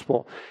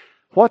gospel.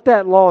 What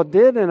that law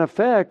did, in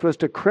effect, was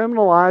to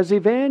criminalize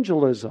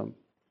evangelism.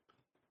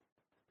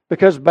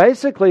 Because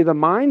basically the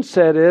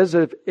mindset is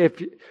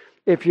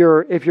if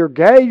you're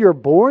gay, you're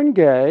born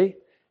gay,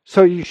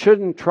 so you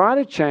shouldn't try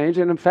to change,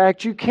 and in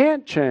fact you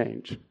can't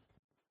change.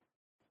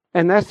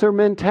 And that's their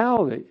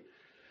mentality.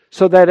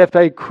 So that if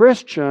a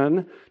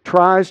Christian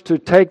tries to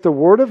take the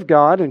Word of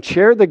God and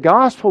share the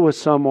gospel with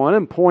someone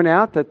and point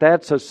out that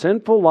that's a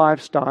sinful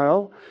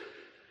lifestyle,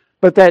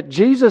 but that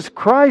Jesus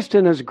Christ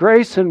in His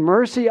grace and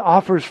mercy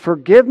offers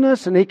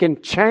forgiveness and He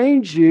can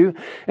change you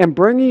and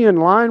bring you in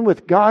line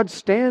with God's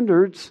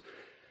standards,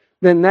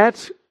 then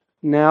that's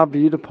now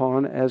viewed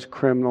upon as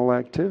criminal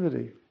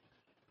activity.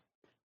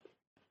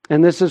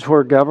 And this is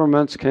where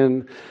governments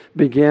can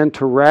begin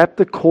to wrap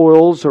the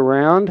coils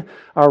around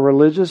our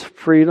religious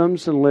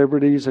freedoms and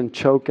liberties and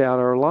choke out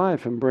our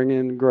life and bring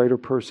in greater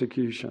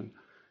persecution.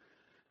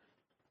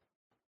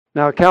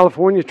 Now,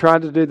 California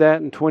tried to do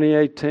that in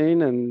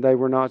 2018 and they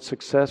were not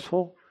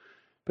successful.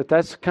 But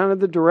that's kind of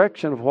the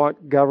direction of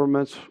what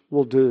governments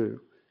will do.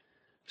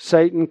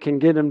 Satan can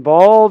get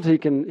involved. He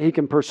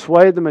can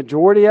persuade the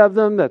majority of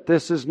them that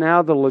this is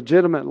now the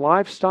legitimate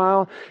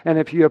lifestyle. And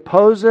if you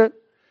oppose it,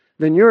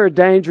 then you're a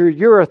danger,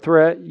 you're a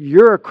threat,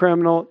 you're a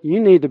criminal, you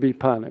need to be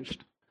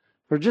punished.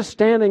 We're just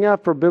standing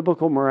up for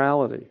biblical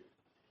morality.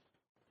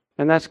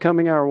 And that's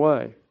coming our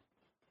way.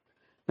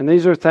 And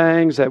these are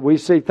things that we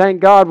see. Thank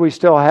God we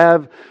still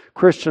have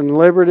Christian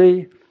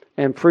liberty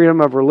and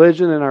freedom of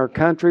religion in our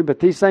country, but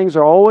these things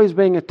are always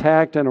being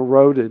attacked and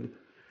eroded.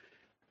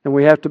 And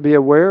we have to be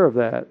aware of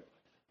that.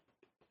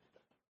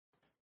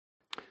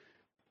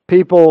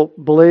 People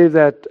believe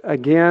that,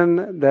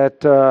 again,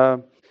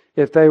 that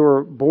if they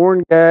were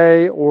born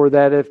gay or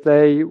that if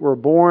they were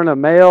born a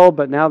male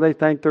but now they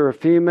think they're a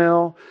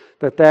female,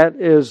 that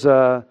is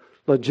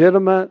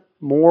legitimate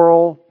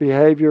moral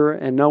behavior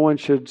and no one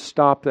should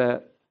stop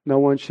that. No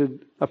one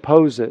should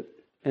oppose it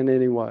in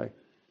any way.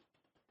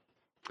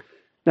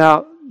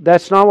 Now,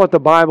 That's not what the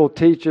Bible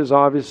teaches,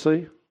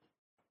 obviously.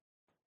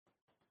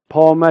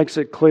 Paul makes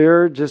it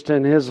clear just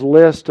in his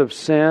list of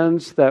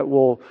sins that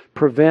will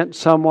prevent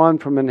someone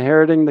from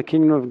inheriting the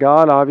kingdom of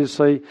God.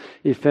 Obviously,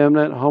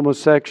 effeminate,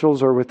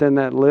 homosexuals are within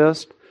that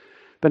list.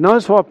 But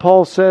notice what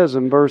Paul says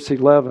in verse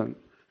 11.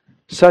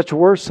 Such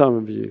were some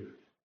of you.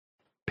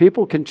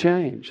 People can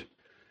change.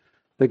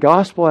 The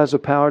gospel has the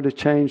power to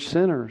change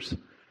sinners.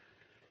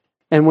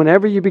 And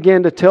whenever you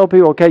begin to tell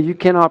people, okay, you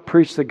cannot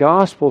preach the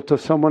gospel to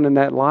someone in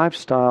that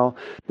lifestyle,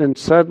 then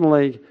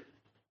suddenly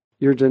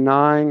you're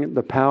denying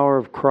the power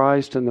of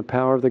Christ and the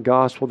power of the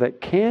gospel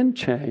that can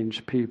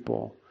change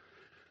people.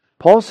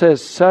 Paul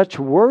says, such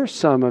were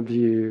some of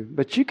you,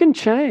 but you can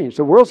change.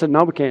 The world said,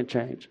 no, we can't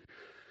change.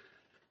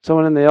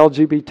 Someone in the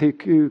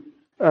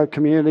LGBTQ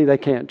community, they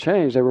can't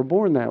change. They were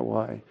born that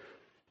way.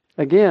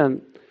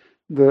 Again,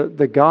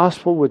 the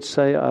gospel would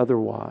say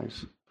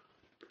otherwise.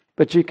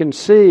 But you can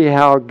see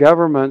how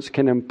governments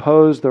can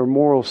impose their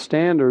moral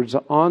standards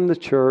on the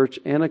church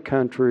in a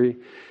country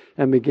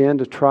and begin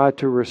to try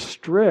to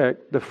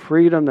restrict the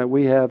freedom that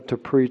we have to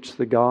preach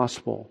the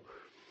gospel.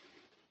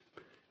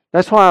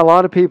 That's why a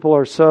lot of people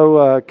are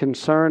so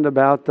concerned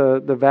about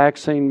the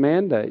vaccine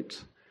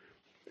mandates.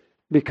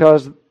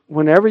 Because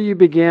whenever you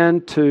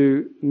begin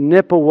to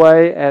nip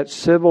away at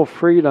civil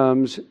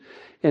freedoms,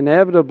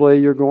 inevitably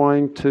you're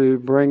going to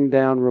bring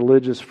down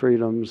religious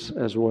freedoms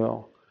as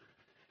well.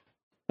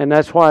 And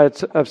that's why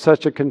it's of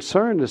such a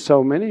concern to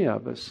so many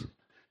of us.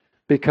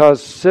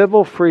 Because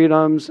civil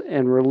freedoms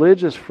and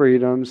religious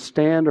freedoms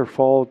stand or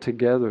fall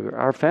together.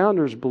 Our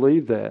founders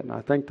believed that, and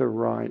I think they're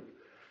right.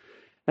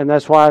 And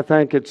that's why I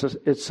think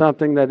it's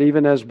something that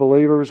even as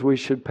believers we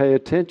should pay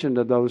attention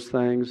to those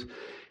things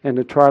and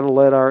to try to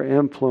let our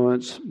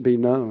influence be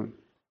known.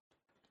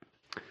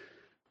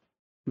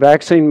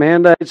 Vaccine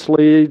mandates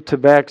lead to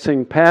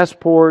vaccine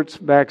passports.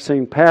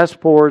 Vaccine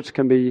passports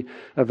can be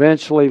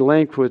eventually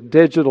linked with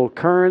digital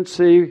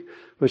currency,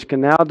 which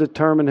can now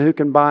determine who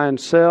can buy and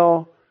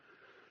sell.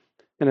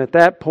 And at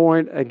that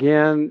point,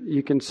 again,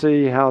 you can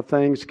see how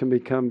things can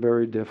become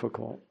very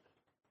difficult.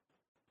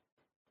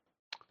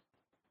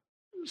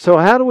 So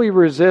how do we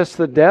resist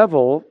the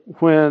devil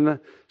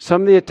when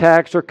some of the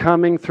attacks are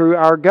coming through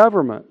our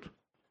government?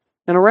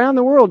 And around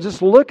the world,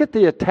 just look at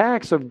the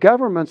attacks of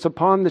governments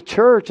upon the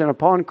church and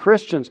upon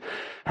Christians.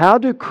 How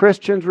do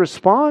Christians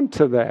respond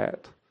to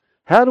that?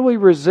 How do we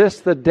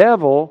resist the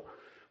devil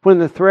when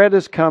the threat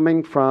is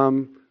coming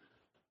from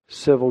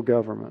civil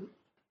government?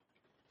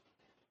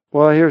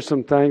 Well, here's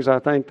some things I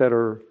think that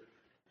are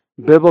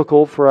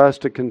biblical for us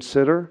to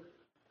consider.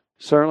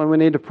 Certainly we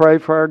need to pray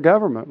for our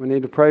government. We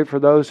need to pray for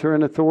those who are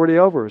in authority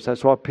over us.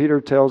 That's what Peter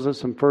tells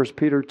us in 1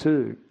 Peter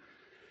 2.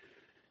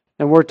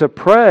 And we're to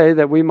pray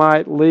that we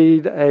might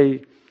lead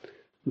a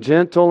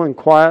gentle and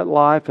quiet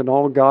life in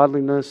all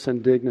godliness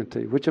and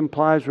dignity, which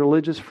implies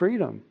religious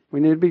freedom. We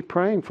need to be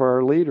praying for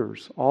our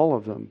leaders, all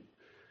of them.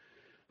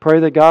 Pray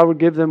that God would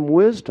give them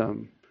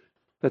wisdom,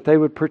 that they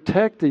would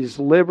protect these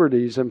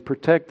liberties and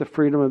protect the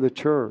freedom of the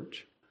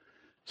church.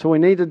 So we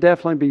need to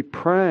definitely be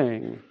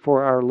praying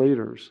for our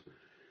leaders.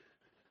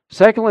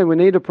 Secondly, we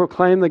need to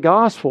proclaim the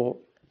gospel,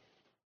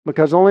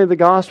 because only the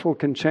gospel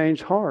can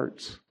change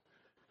hearts.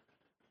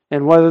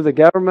 And whether the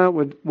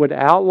government would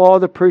outlaw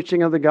the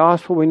preaching of the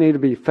gospel, we need to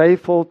be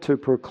faithful to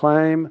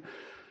proclaim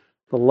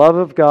the love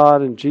of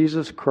God in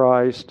Jesus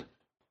Christ,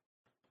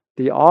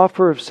 the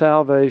offer of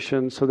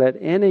salvation, so that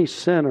any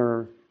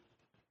sinner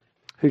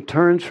who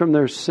turns from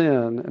their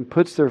sin and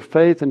puts their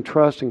faith and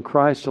trust in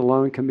Christ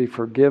alone can be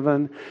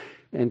forgiven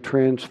and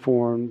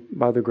transformed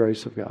by the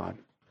grace of God.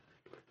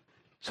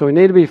 So we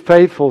need to be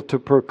faithful to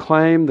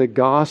proclaim the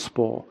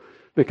gospel,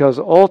 because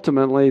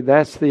ultimately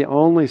that's the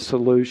only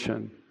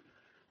solution.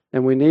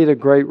 And we need a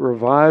great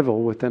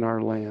revival within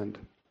our land.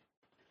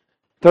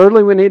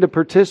 Thirdly, we need to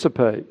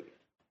participate.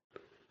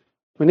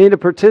 We need to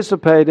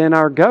participate in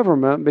our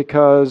government,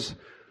 because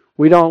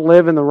we don't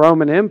live in the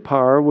Roman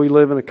Empire. We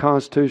live in a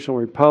constitutional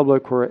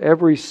republic where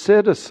every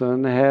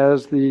citizen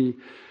has the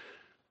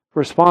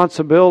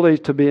responsibility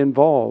to be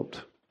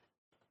involved.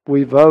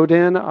 We vote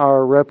in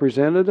our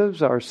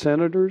representatives, our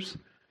senators.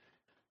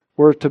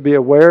 We're to be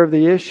aware of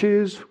the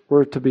issues.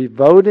 We're to be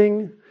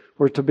voting.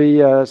 We're to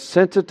be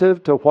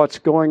sensitive to what's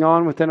going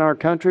on within our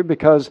country,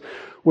 because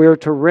we are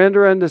to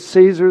render unto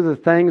Caesar the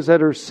things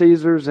that are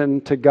Caesar's,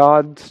 and to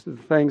God the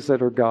things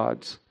that are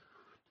God's.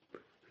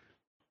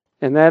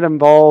 And that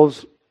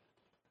involves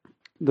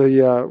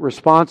the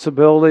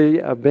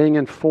responsibility of being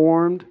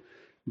informed,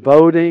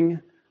 voting,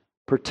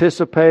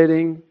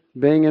 participating,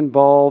 being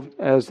involved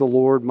as the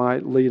Lord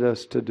might lead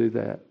us to do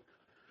that.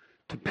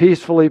 To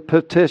peacefully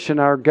petition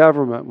our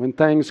government when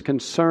things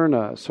concern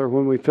us or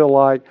when we feel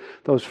like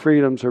those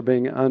freedoms are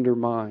being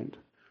undermined.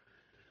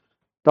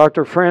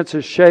 Dr.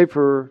 Francis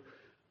Schaeffer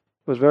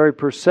was very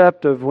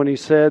perceptive when he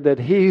said that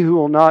he who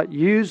will not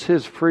use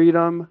his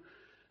freedom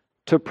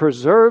to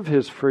preserve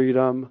his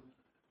freedom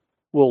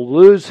will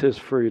lose his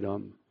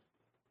freedom,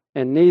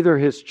 and neither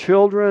his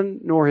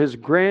children nor his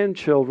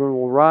grandchildren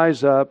will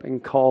rise up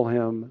and call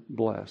him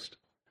blessed.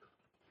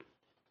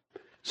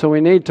 So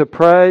we need to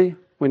pray.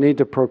 We need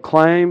to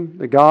proclaim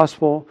the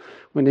gospel.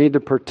 We need to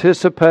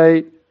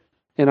participate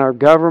in our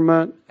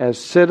government as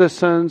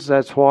citizens.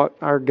 That's what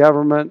our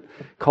government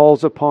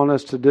calls upon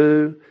us to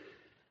do.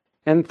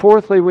 And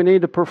fourthly, we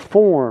need to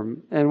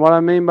perform. And what I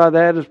mean by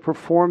that is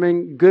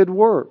performing good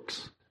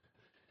works.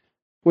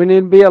 We need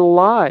to be a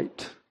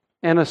light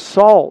and a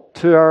salt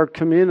to our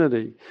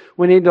community.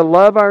 We need to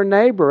love our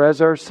neighbor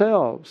as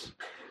ourselves.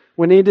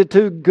 We need to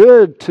do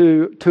good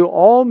to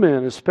all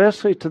men,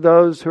 especially to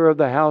those who are of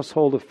the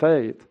household of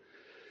faith.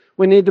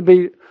 We need to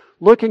be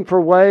looking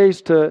for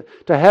ways to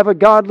have a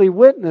godly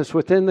witness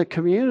within the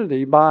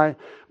community by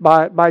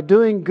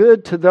doing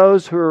good to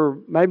those who are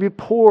maybe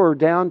poor or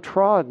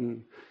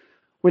downtrodden.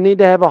 We need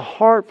to have a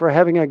heart for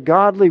having a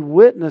godly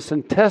witness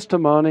and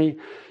testimony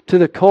to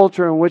the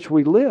culture in which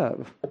we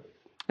live.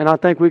 And I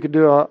think we could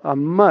do a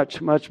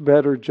much, much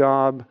better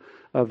job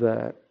of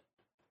that.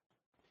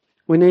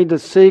 We need to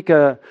seek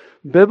a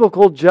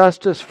biblical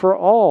justice for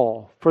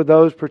all, for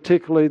those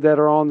particularly that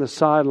are on the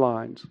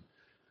sidelines.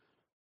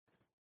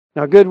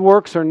 Now, good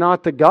works are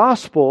not the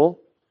gospel.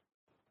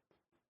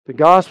 The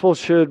gospel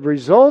should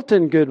result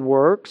in good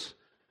works,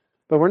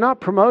 but we're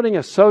not promoting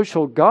a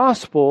social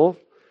gospel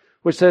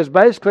which says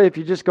basically if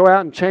you just go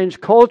out and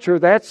change culture,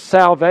 that's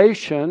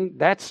salvation.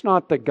 That's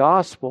not the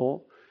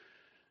gospel.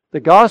 The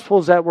gospel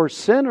is that we're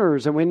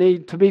sinners and we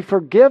need to be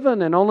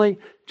forgiven, and only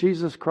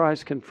Jesus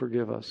Christ can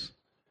forgive us.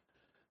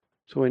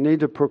 So we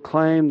need to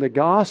proclaim the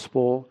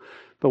gospel,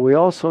 but we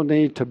also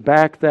need to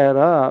back that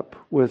up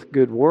with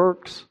good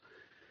works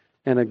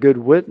and a good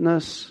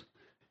witness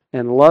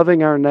and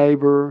loving our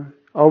neighbor,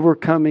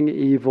 overcoming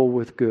evil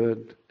with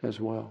good as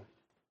well.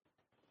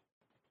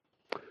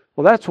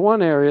 Well, that's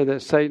one area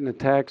that Satan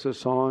attacks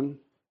us on,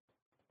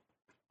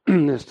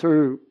 is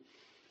through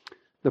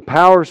the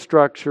power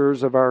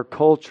structures of our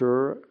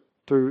culture,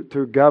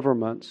 through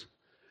governments.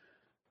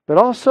 But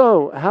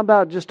also, how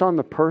about just on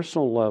the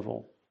personal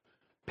level?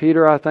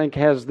 Peter, I think,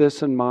 has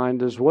this in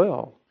mind as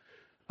well.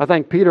 I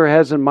think Peter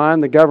has in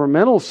mind the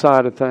governmental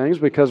side of things,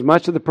 because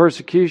much of the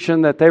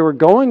persecution that they were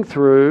going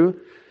through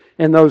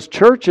in those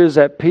churches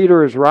that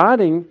Peter is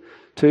writing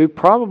to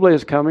probably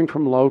is coming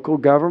from local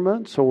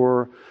governments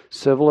or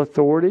civil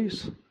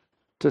authorities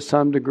to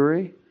some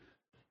degree,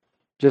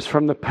 just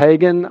from the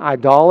pagan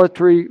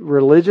idolatry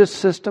religious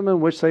system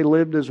in which they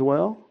lived as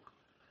well.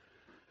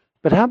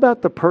 But how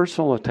about the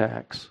personal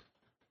attacks?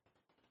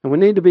 And we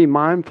need to be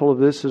mindful of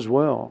this as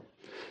well.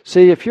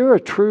 See, if you're a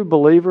true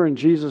believer in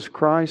Jesus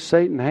Christ,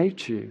 Satan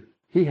hates you.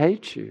 He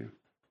hates you.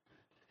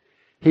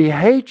 He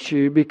hates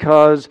you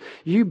because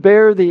you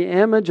bear the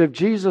image of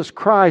Jesus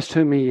Christ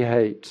whom he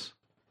hates.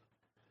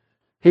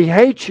 He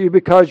hates you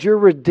because you're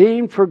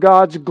redeemed for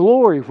God's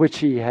glory, which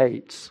he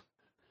hates.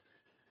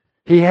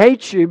 He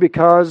hates you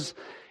because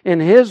in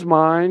his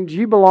mind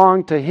you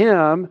belong to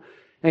him,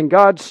 and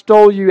God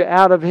stole you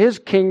out of his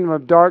kingdom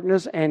of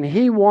darkness and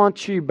he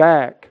wants you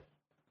back.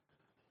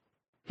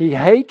 He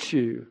hates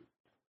you.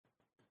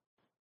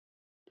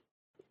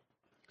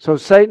 So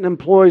Satan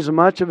employs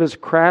much of his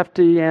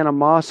crafty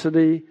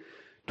animosity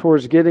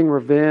towards getting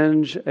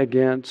revenge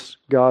against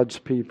God's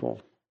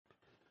people.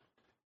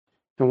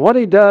 And what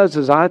he does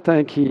is, I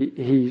think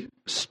he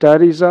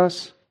studies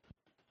us.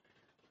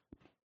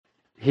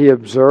 He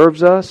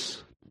observes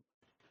us.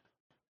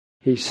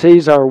 He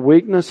sees our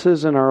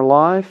weaknesses in our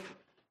life.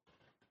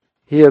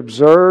 He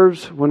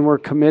observes when we're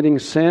committing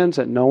sins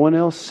that no one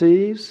else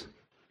sees.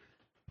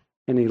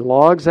 And he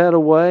logs that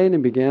away and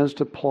he begins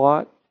to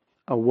plot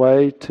a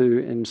way to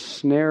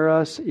ensnare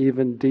us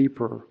even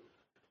deeper.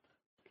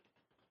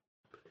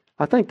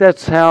 I think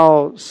that's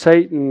how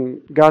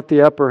Satan got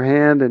the upper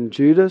hand in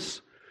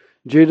Judas.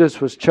 Judas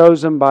was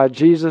chosen by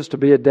Jesus to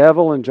be a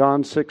devil in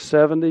John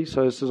 6:70,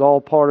 so this is all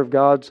part of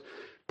God's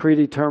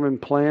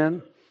predetermined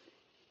plan.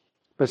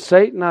 But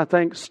Satan, I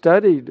think,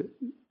 studied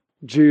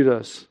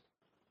Judas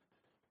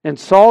and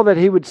saw that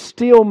he would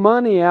steal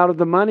money out of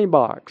the money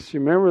box.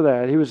 You remember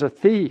that? He was a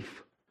thief.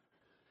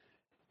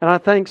 And I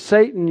think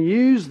Satan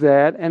used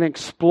that and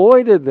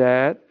exploited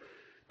that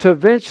to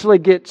eventually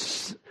get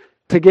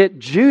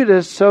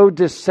Judas so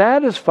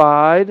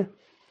dissatisfied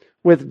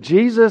with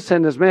Jesus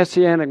and his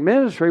messianic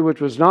ministry, which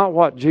was not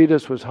what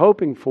Judas was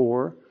hoping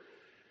for,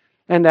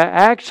 and that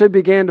actually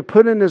began to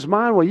put in his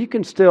mind, well, you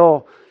can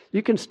still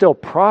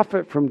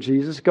profit from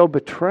Jesus, go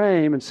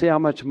betray him and see how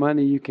much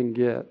money you can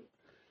get.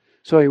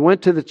 So he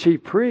went to the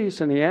chief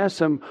priests and he asked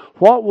them,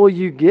 what will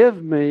you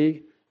give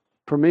me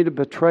for me to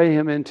betray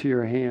him into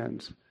your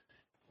hands?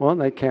 Well,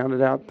 they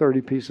counted out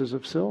 30 pieces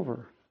of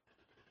silver.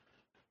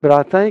 But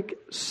I think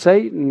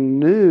Satan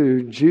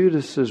knew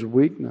Judas's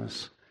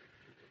weakness.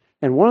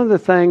 And one of the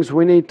things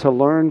we need to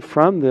learn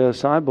from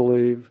this, I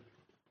believe,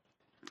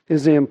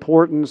 is the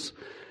importance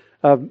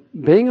of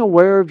being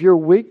aware of your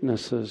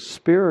weaknesses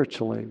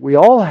spiritually. We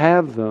all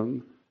have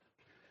them.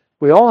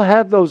 We all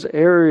have those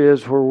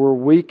areas where we're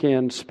weak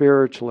in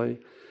spiritually.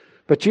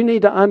 But you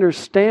need to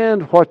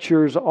understand what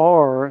yours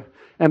are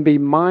and be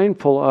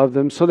mindful of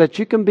them so that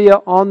you can be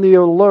on the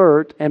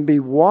alert and be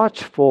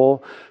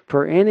watchful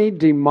for any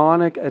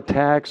demonic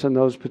attacks in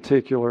those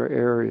particular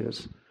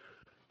areas.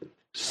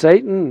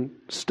 Satan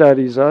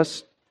studies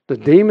us. The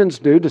demons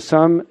do to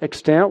some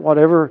extent,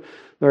 whatever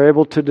they're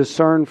able to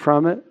discern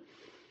from it.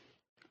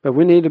 But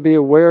we need to be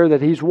aware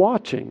that he's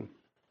watching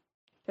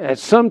at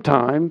some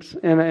times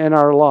in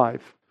our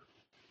life.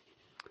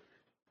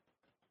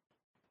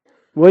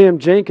 William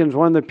Jenkins,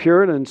 one of the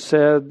Puritans,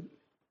 said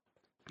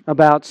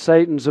about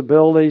Satan's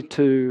ability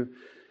to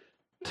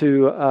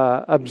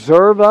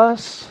observe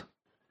us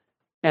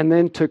and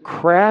then to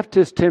craft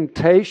his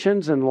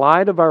temptations in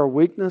light of our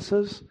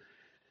weaknesses.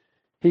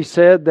 He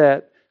said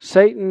that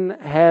Satan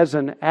has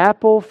an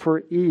apple for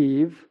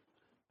Eve,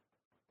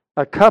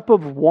 a cup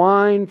of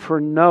wine for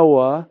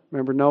Noah.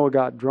 Remember, Noah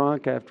got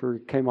drunk after he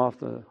came off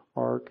the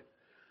ark.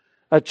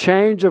 A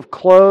change of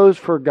clothes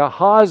for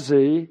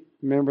Gehazi.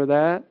 Remember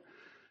that?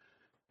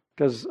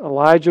 Because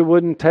Elijah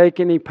wouldn't take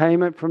any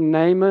payment from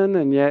Naaman,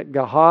 and yet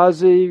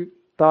Gehazi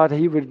thought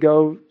he would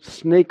go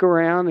sneak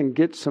around and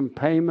get some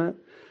payment,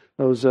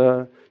 those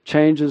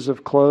changes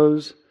of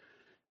clothes.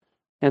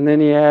 And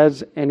then he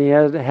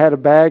had a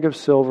bag of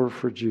silver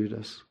for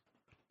Judas.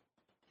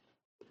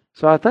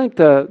 So I think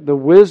the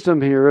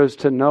wisdom here is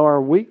to know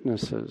our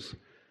weaknesses.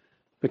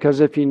 Because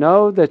if you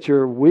know that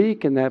you're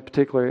weak in that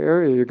particular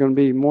area, you're going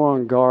to be more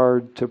on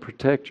guard to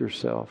protect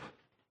yourself.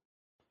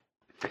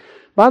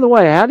 By the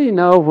way, how do you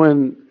know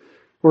when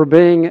we're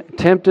being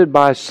tempted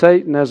by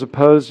Satan as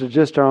opposed to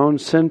just our own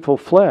sinful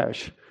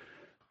flesh?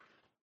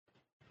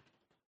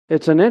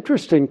 It's an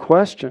interesting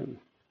question.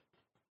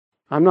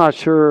 I'm not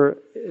sure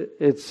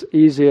it's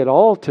easy at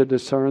all to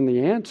discern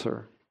the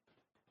answer.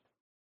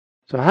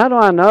 So how do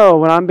I know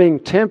when I'm being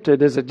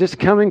tempted? Is it just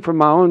coming from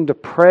my own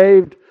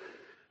depraved,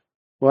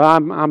 well,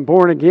 I'm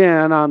born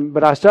again,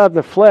 but I still have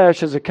the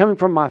flesh. Is it coming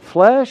from my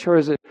flesh, or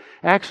is it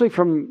actually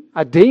from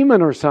a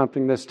demon or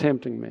something that's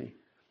tempting me?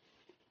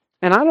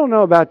 And I don't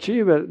know about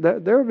you,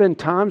 but there have been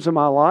times in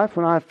my life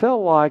when I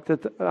felt like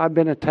that I've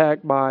been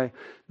attacked by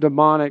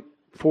demonic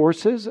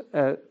forces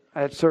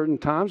at certain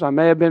times. I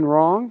may have been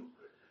wrong.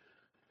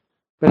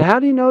 But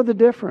how do you know the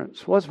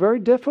difference? Well, it's very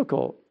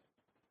difficult.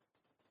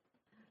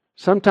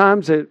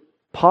 Sometimes it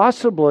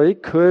possibly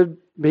could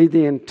be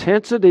the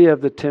intensity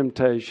of the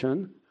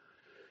temptation,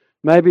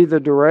 maybe the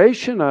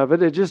duration of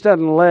it. It just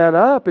doesn't let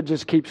up. It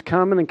just keeps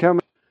coming and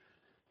coming.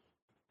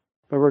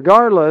 But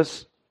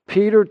regardless,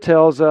 Peter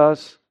tells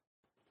us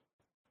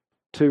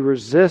to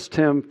resist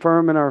him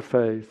firm in our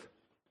faith.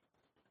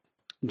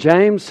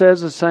 James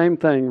says the same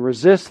thing.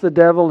 Resist the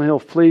devil and he'll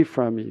flee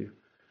from you.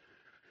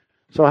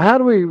 So how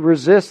do we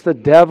resist the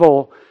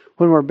devil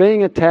when we're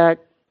being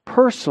attacked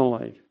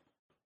personally,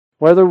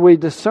 whether we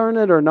discern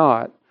it or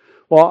not?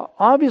 Well,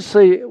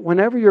 obviously,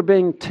 whenever you're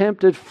being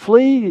tempted,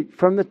 flee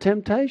from the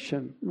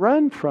temptation.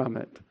 Run from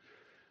it.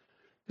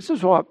 This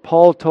is what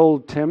Paul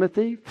told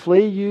Timothy.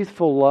 Flee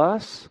youthful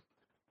lusts.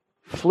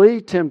 Flee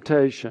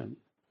temptation.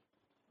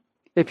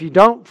 If you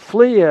don't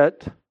flee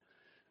it,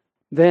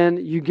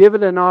 then you give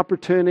it an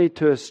opportunity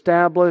to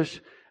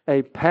establish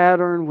a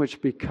pattern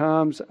which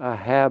becomes a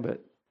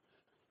habit.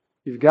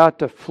 You've got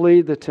to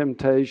flee the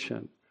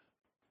temptation.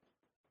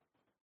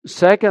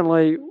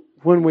 Secondly,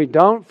 when we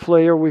don't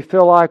flee or we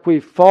feel like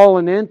we've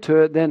fallen into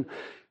it, then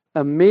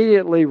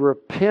immediately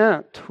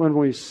repent when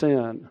we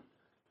sin.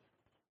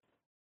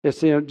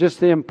 It's just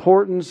the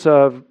importance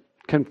of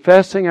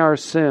confessing our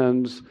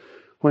sins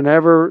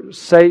whenever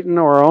Satan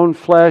or our own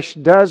flesh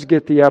does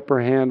get the upper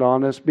hand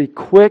on us. Be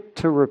quick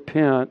to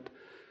repent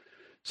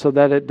so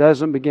that it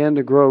doesn't begin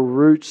to grow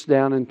roots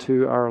down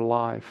into our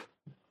life.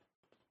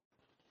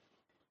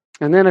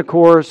 And then, of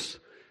course,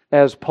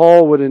 as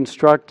Paul would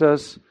instruct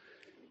us,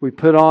 we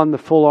put on the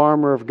full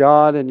armor of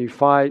God and you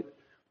fight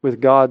with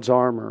God's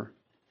armor.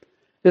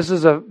 This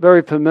is a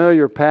very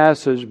familiar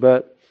passage,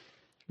 but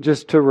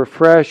just to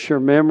refresh your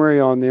memory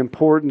on the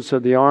importance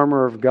of the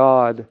armor of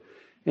God,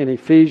 in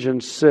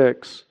Ephesians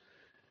 6,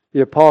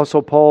 the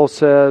Apostle Paul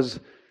says,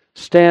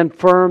 "Stand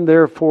firm,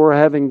 therefore,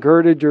 having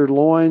girded your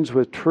loins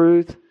with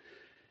truth,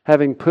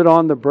 having put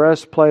on the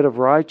breastplate of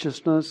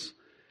righteousness,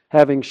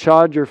 having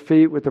shod your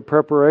feet with the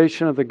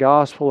preparation of the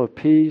gospel of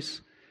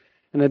peace.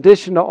 In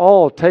addition to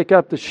all, take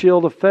up the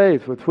shield of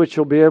faith, with which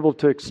you'll be able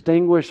to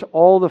extinguish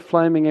all the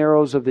flaming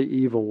arrows of the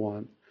evil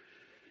one.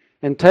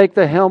 And take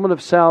the helmet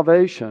of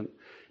salvation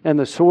and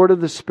the sword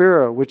of the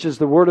Spirit, which is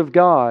the word of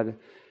God,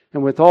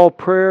 and with all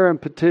prayer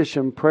and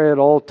petition, pray at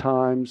all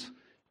times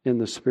in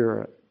the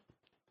Spirit."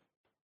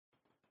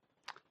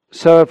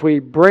 So if we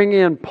bring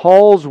in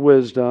Paul's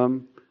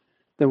wisdom,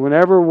 then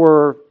whenever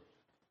we're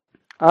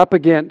up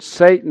against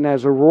Satan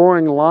as a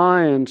roaring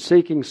lion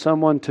seeking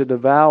someone to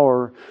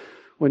devour,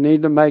 we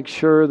need to make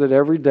sure that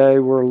every day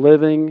we're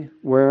living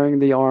wearing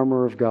the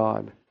armor of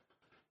God.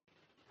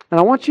 And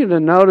I want you to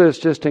notice,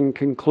 just in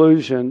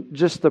conclusion,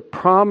 just the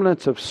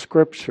prominence of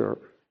Scripture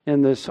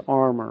in this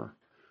armor.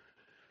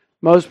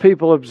 Most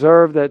people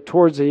observe that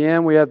towards the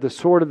end we have the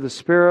sword of the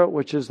Spirit,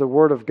 which is the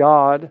Word of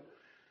God.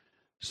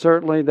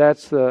 Certainly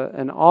that's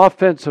an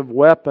offensive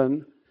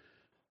weapon.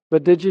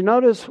 But did you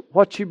notice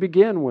what you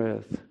begin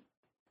with?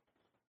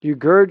 You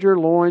gird your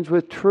loins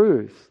with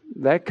truth.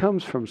 That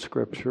comes from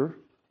Scripture.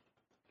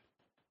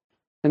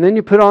 And then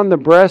you put on the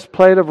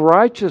breastplate of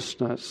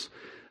righteousness.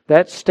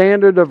 That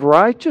standard of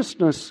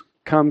righteousness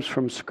comes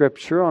from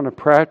Scripture on a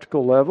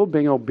practical level,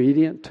 being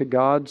obedient to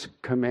God's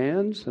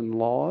commands and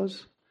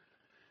laws.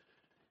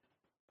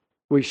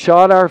 We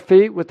shod our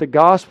feet with the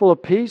gospel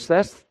of peace.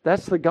 That's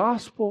the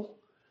gospel.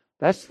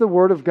 That's the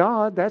Word of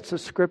God. That's the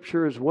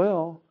Scripture as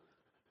well.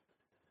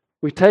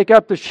 We take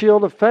up the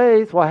shield of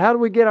faith. Well, how do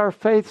we get our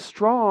faith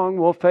strong?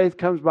 Well, faith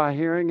comes by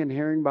hearing, and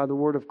hearing by the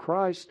Word of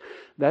Christ.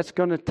 That's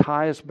going to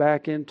tie us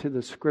back into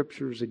the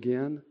Scriptures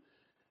again.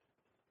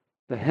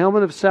 The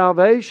helmet of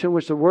salvation,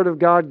 which the Word of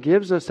God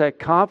gives us, that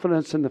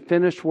confidence in the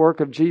finished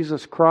work of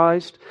Jesus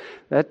Christ,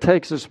 that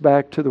takes us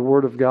back to the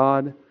Word of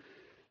God.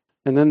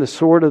 And then the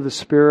sword of the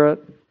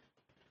Spirit,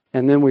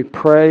 and then we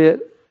pray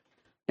it,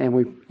 and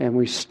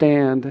we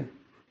stand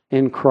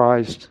in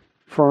Christ,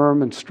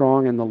 firm and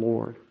strong in the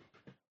Lord.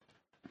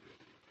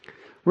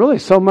 Really,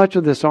 so much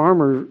of this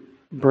armor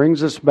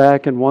brings us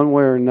back in one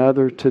way or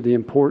another to the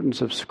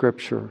importance of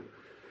Scripture.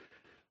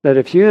 That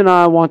if you and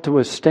I want to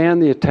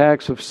withstand the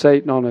attacks of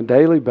Satan on a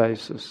daily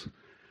basis,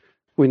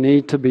 we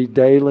need to be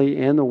daily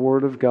in the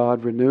Word of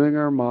God, renewing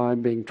our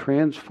mind, being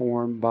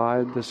transformed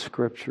by the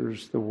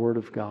Scriptures, the Word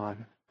of God.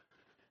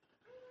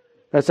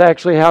 That's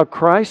actually how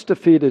Christ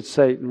defeated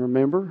Satan,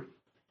 remember?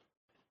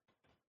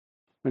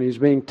 When he's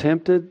being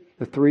tempted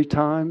the 3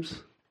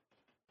 times.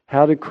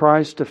 How did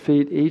Christ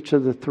defeat each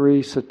of the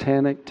 3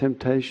 satanic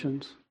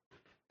temptations?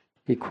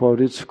 He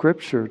quoted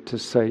Scripture to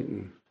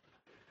Satan.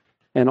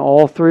 And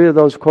all 3 of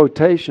those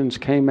quotations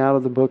came out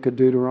of the book of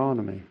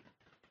Deuteronomy.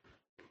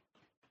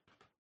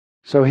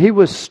 So he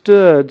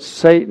withstood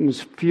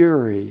Satan's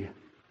fury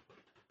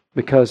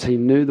because he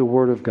knew the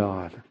Word of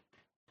God.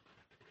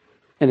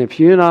 And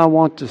if you and I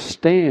want to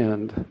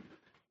stand,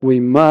 we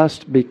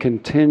must be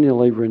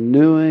continually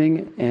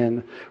renewing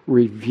and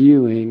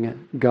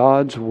reviewing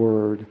God's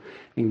Word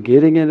and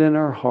getting it in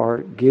our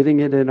heart,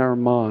 getting it in our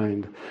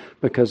mind,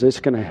 because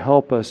it's going to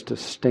help us to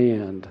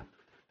stand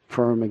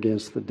firm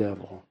against the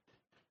devil.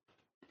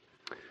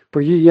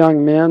 For you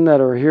young men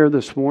that are here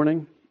this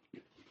morning,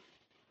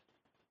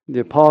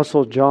 the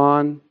Apostle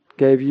John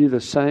gave you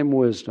the same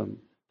wisdom.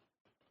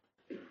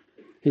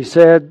 He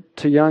said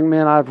to young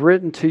men, I've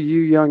written to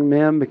you young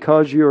men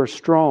because you are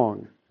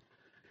strong,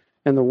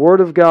 and the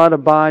Word of God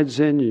abides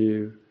in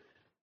you,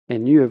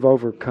 and you have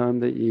overcome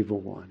the evil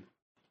one.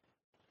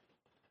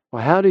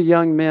 Well, how do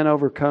young men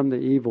overcome the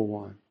evil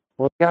one?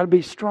 Well, they've got to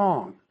be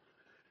strong.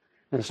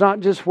 And it's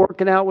not just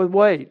working out with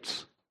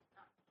weights.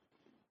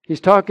 He's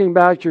talking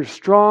about you're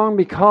strong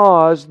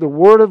because the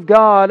Word of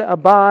God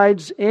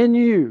abides in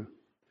you.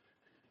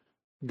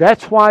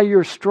 That's why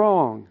you're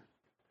strong.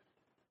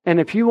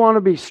 And if you want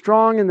to be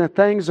strong in the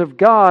things of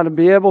God and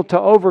be able to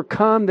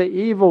overcome the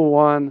evil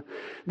one,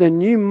 then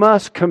you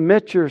must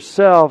commit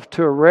yourself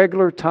to a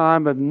regular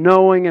time of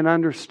knowing and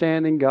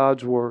understanding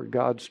God's Word,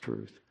 God's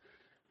truth.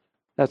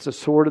 That's the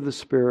sword of the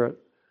Spirit,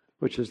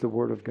 which is the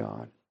Word of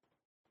God.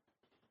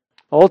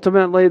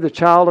 Ultimately, the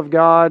child of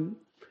God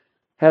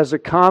has a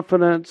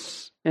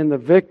confidence in the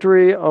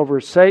victory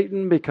over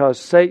Satan because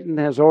Satan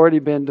has already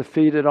been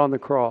defeated on the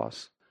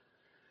cross.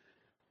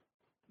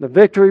 The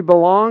victory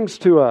belongs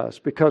to us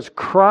because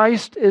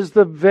Christ is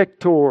the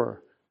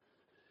victor.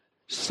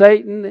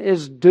 Satan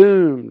is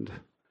doomed.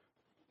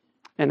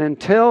 And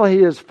until he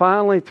is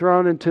finally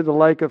thrown into the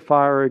lake of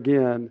fire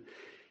again,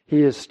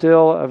 he is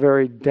still a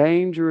very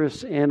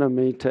dangerous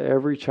enemy to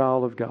every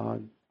child of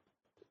God.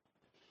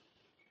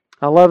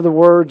 I love the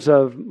words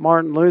of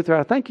Martin Luther.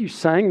 I think you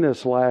sang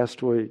this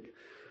last week.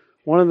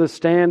 One of the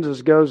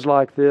stanzas goes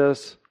like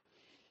this.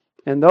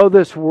 And though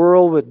this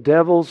world with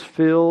devils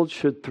filled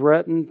should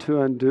threaten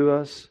to undo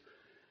us,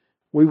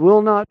 we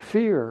will not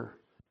fear,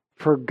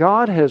 for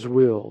God has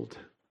willed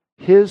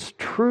His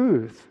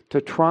truth to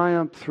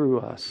triumph through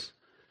us.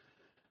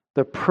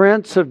 The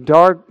prince of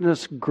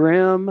darkness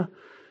grim,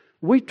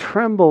 we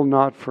tremble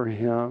not for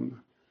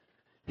him.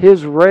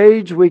 His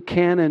rage we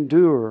can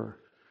endure,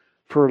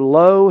 for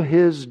lo,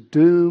 his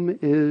doom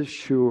is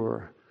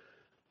sure.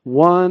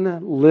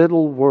 One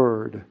little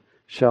word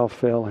shall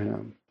fail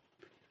him.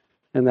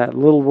 And that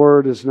little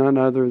word is none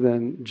other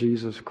than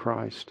Jesus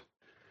Christ.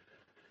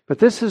 But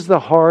this is the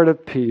heart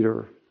of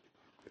Peter.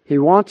 He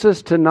wants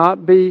us to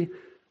not be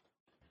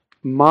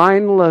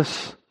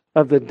mindless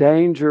of the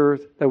danger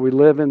that we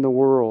live in the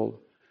world,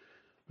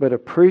 but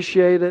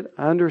appreciate it,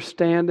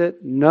 understand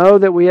it, know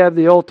that we have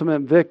the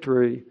ultimate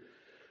victory,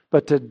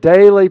 but to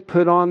daily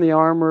put on the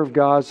armor of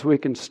God so we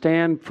can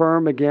stand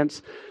firm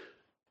against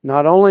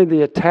not only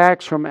the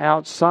attacks from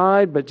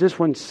outside, but just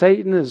when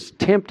Satan is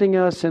tempting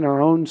us in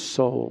our own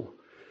soul.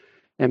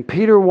 And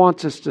Peter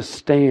wants us to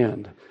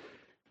stand.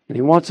 And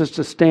he wants us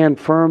to stand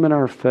firm in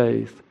our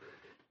faith.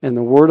 And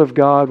the Word of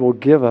God will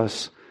give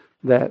us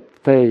that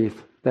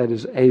faith that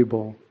is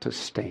able to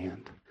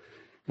stand.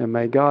 And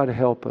may God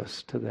help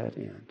us to that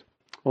end.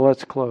 Well,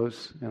 let's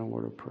close in a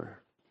word of prayer.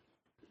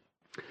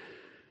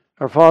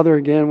 Our Father,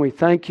 again, we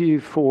thank you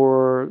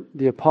for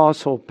the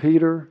Apostle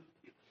Peter,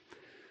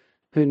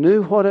 who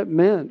knew what it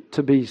meant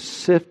to be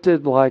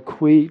sifted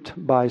like wheat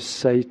by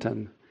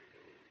Satan.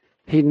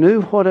 He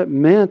knew what it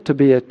meant to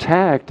be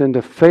attacked and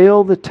to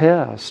fail the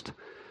test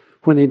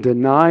when he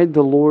denied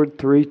the Lord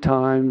 3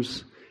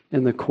 times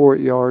in the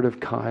courtyard of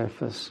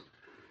Caiaphas.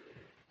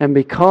 And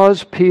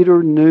because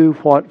Peter knew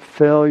what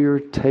failure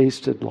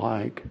tasted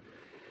like,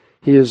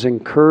 he is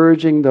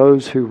encouraging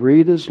those who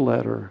read his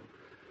letter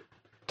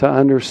to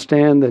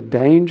understand the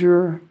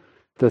danger,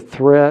 the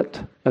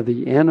threat of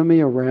the enemy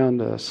around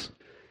us,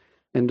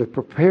 and to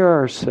prepare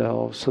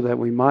ourselves so that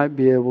we might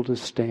be able to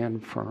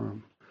stand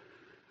firm.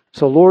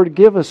 So Lord,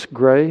 give us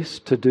grace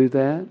to do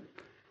that.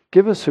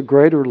 Give us a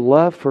greater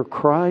love for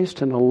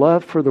Christ and a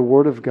love for the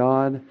Word of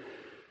God,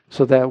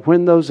 so that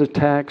when those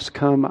attacks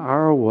come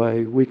our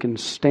way, we can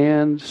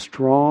stand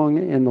strong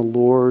in the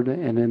Lord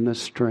and in the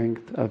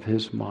strength of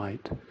His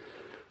might.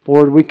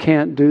 Lord, we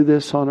can't do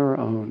this on our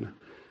own.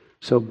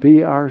 So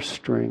be our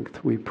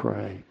strength, we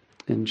pray.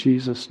 In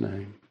Jesus'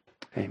 name,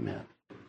 amen.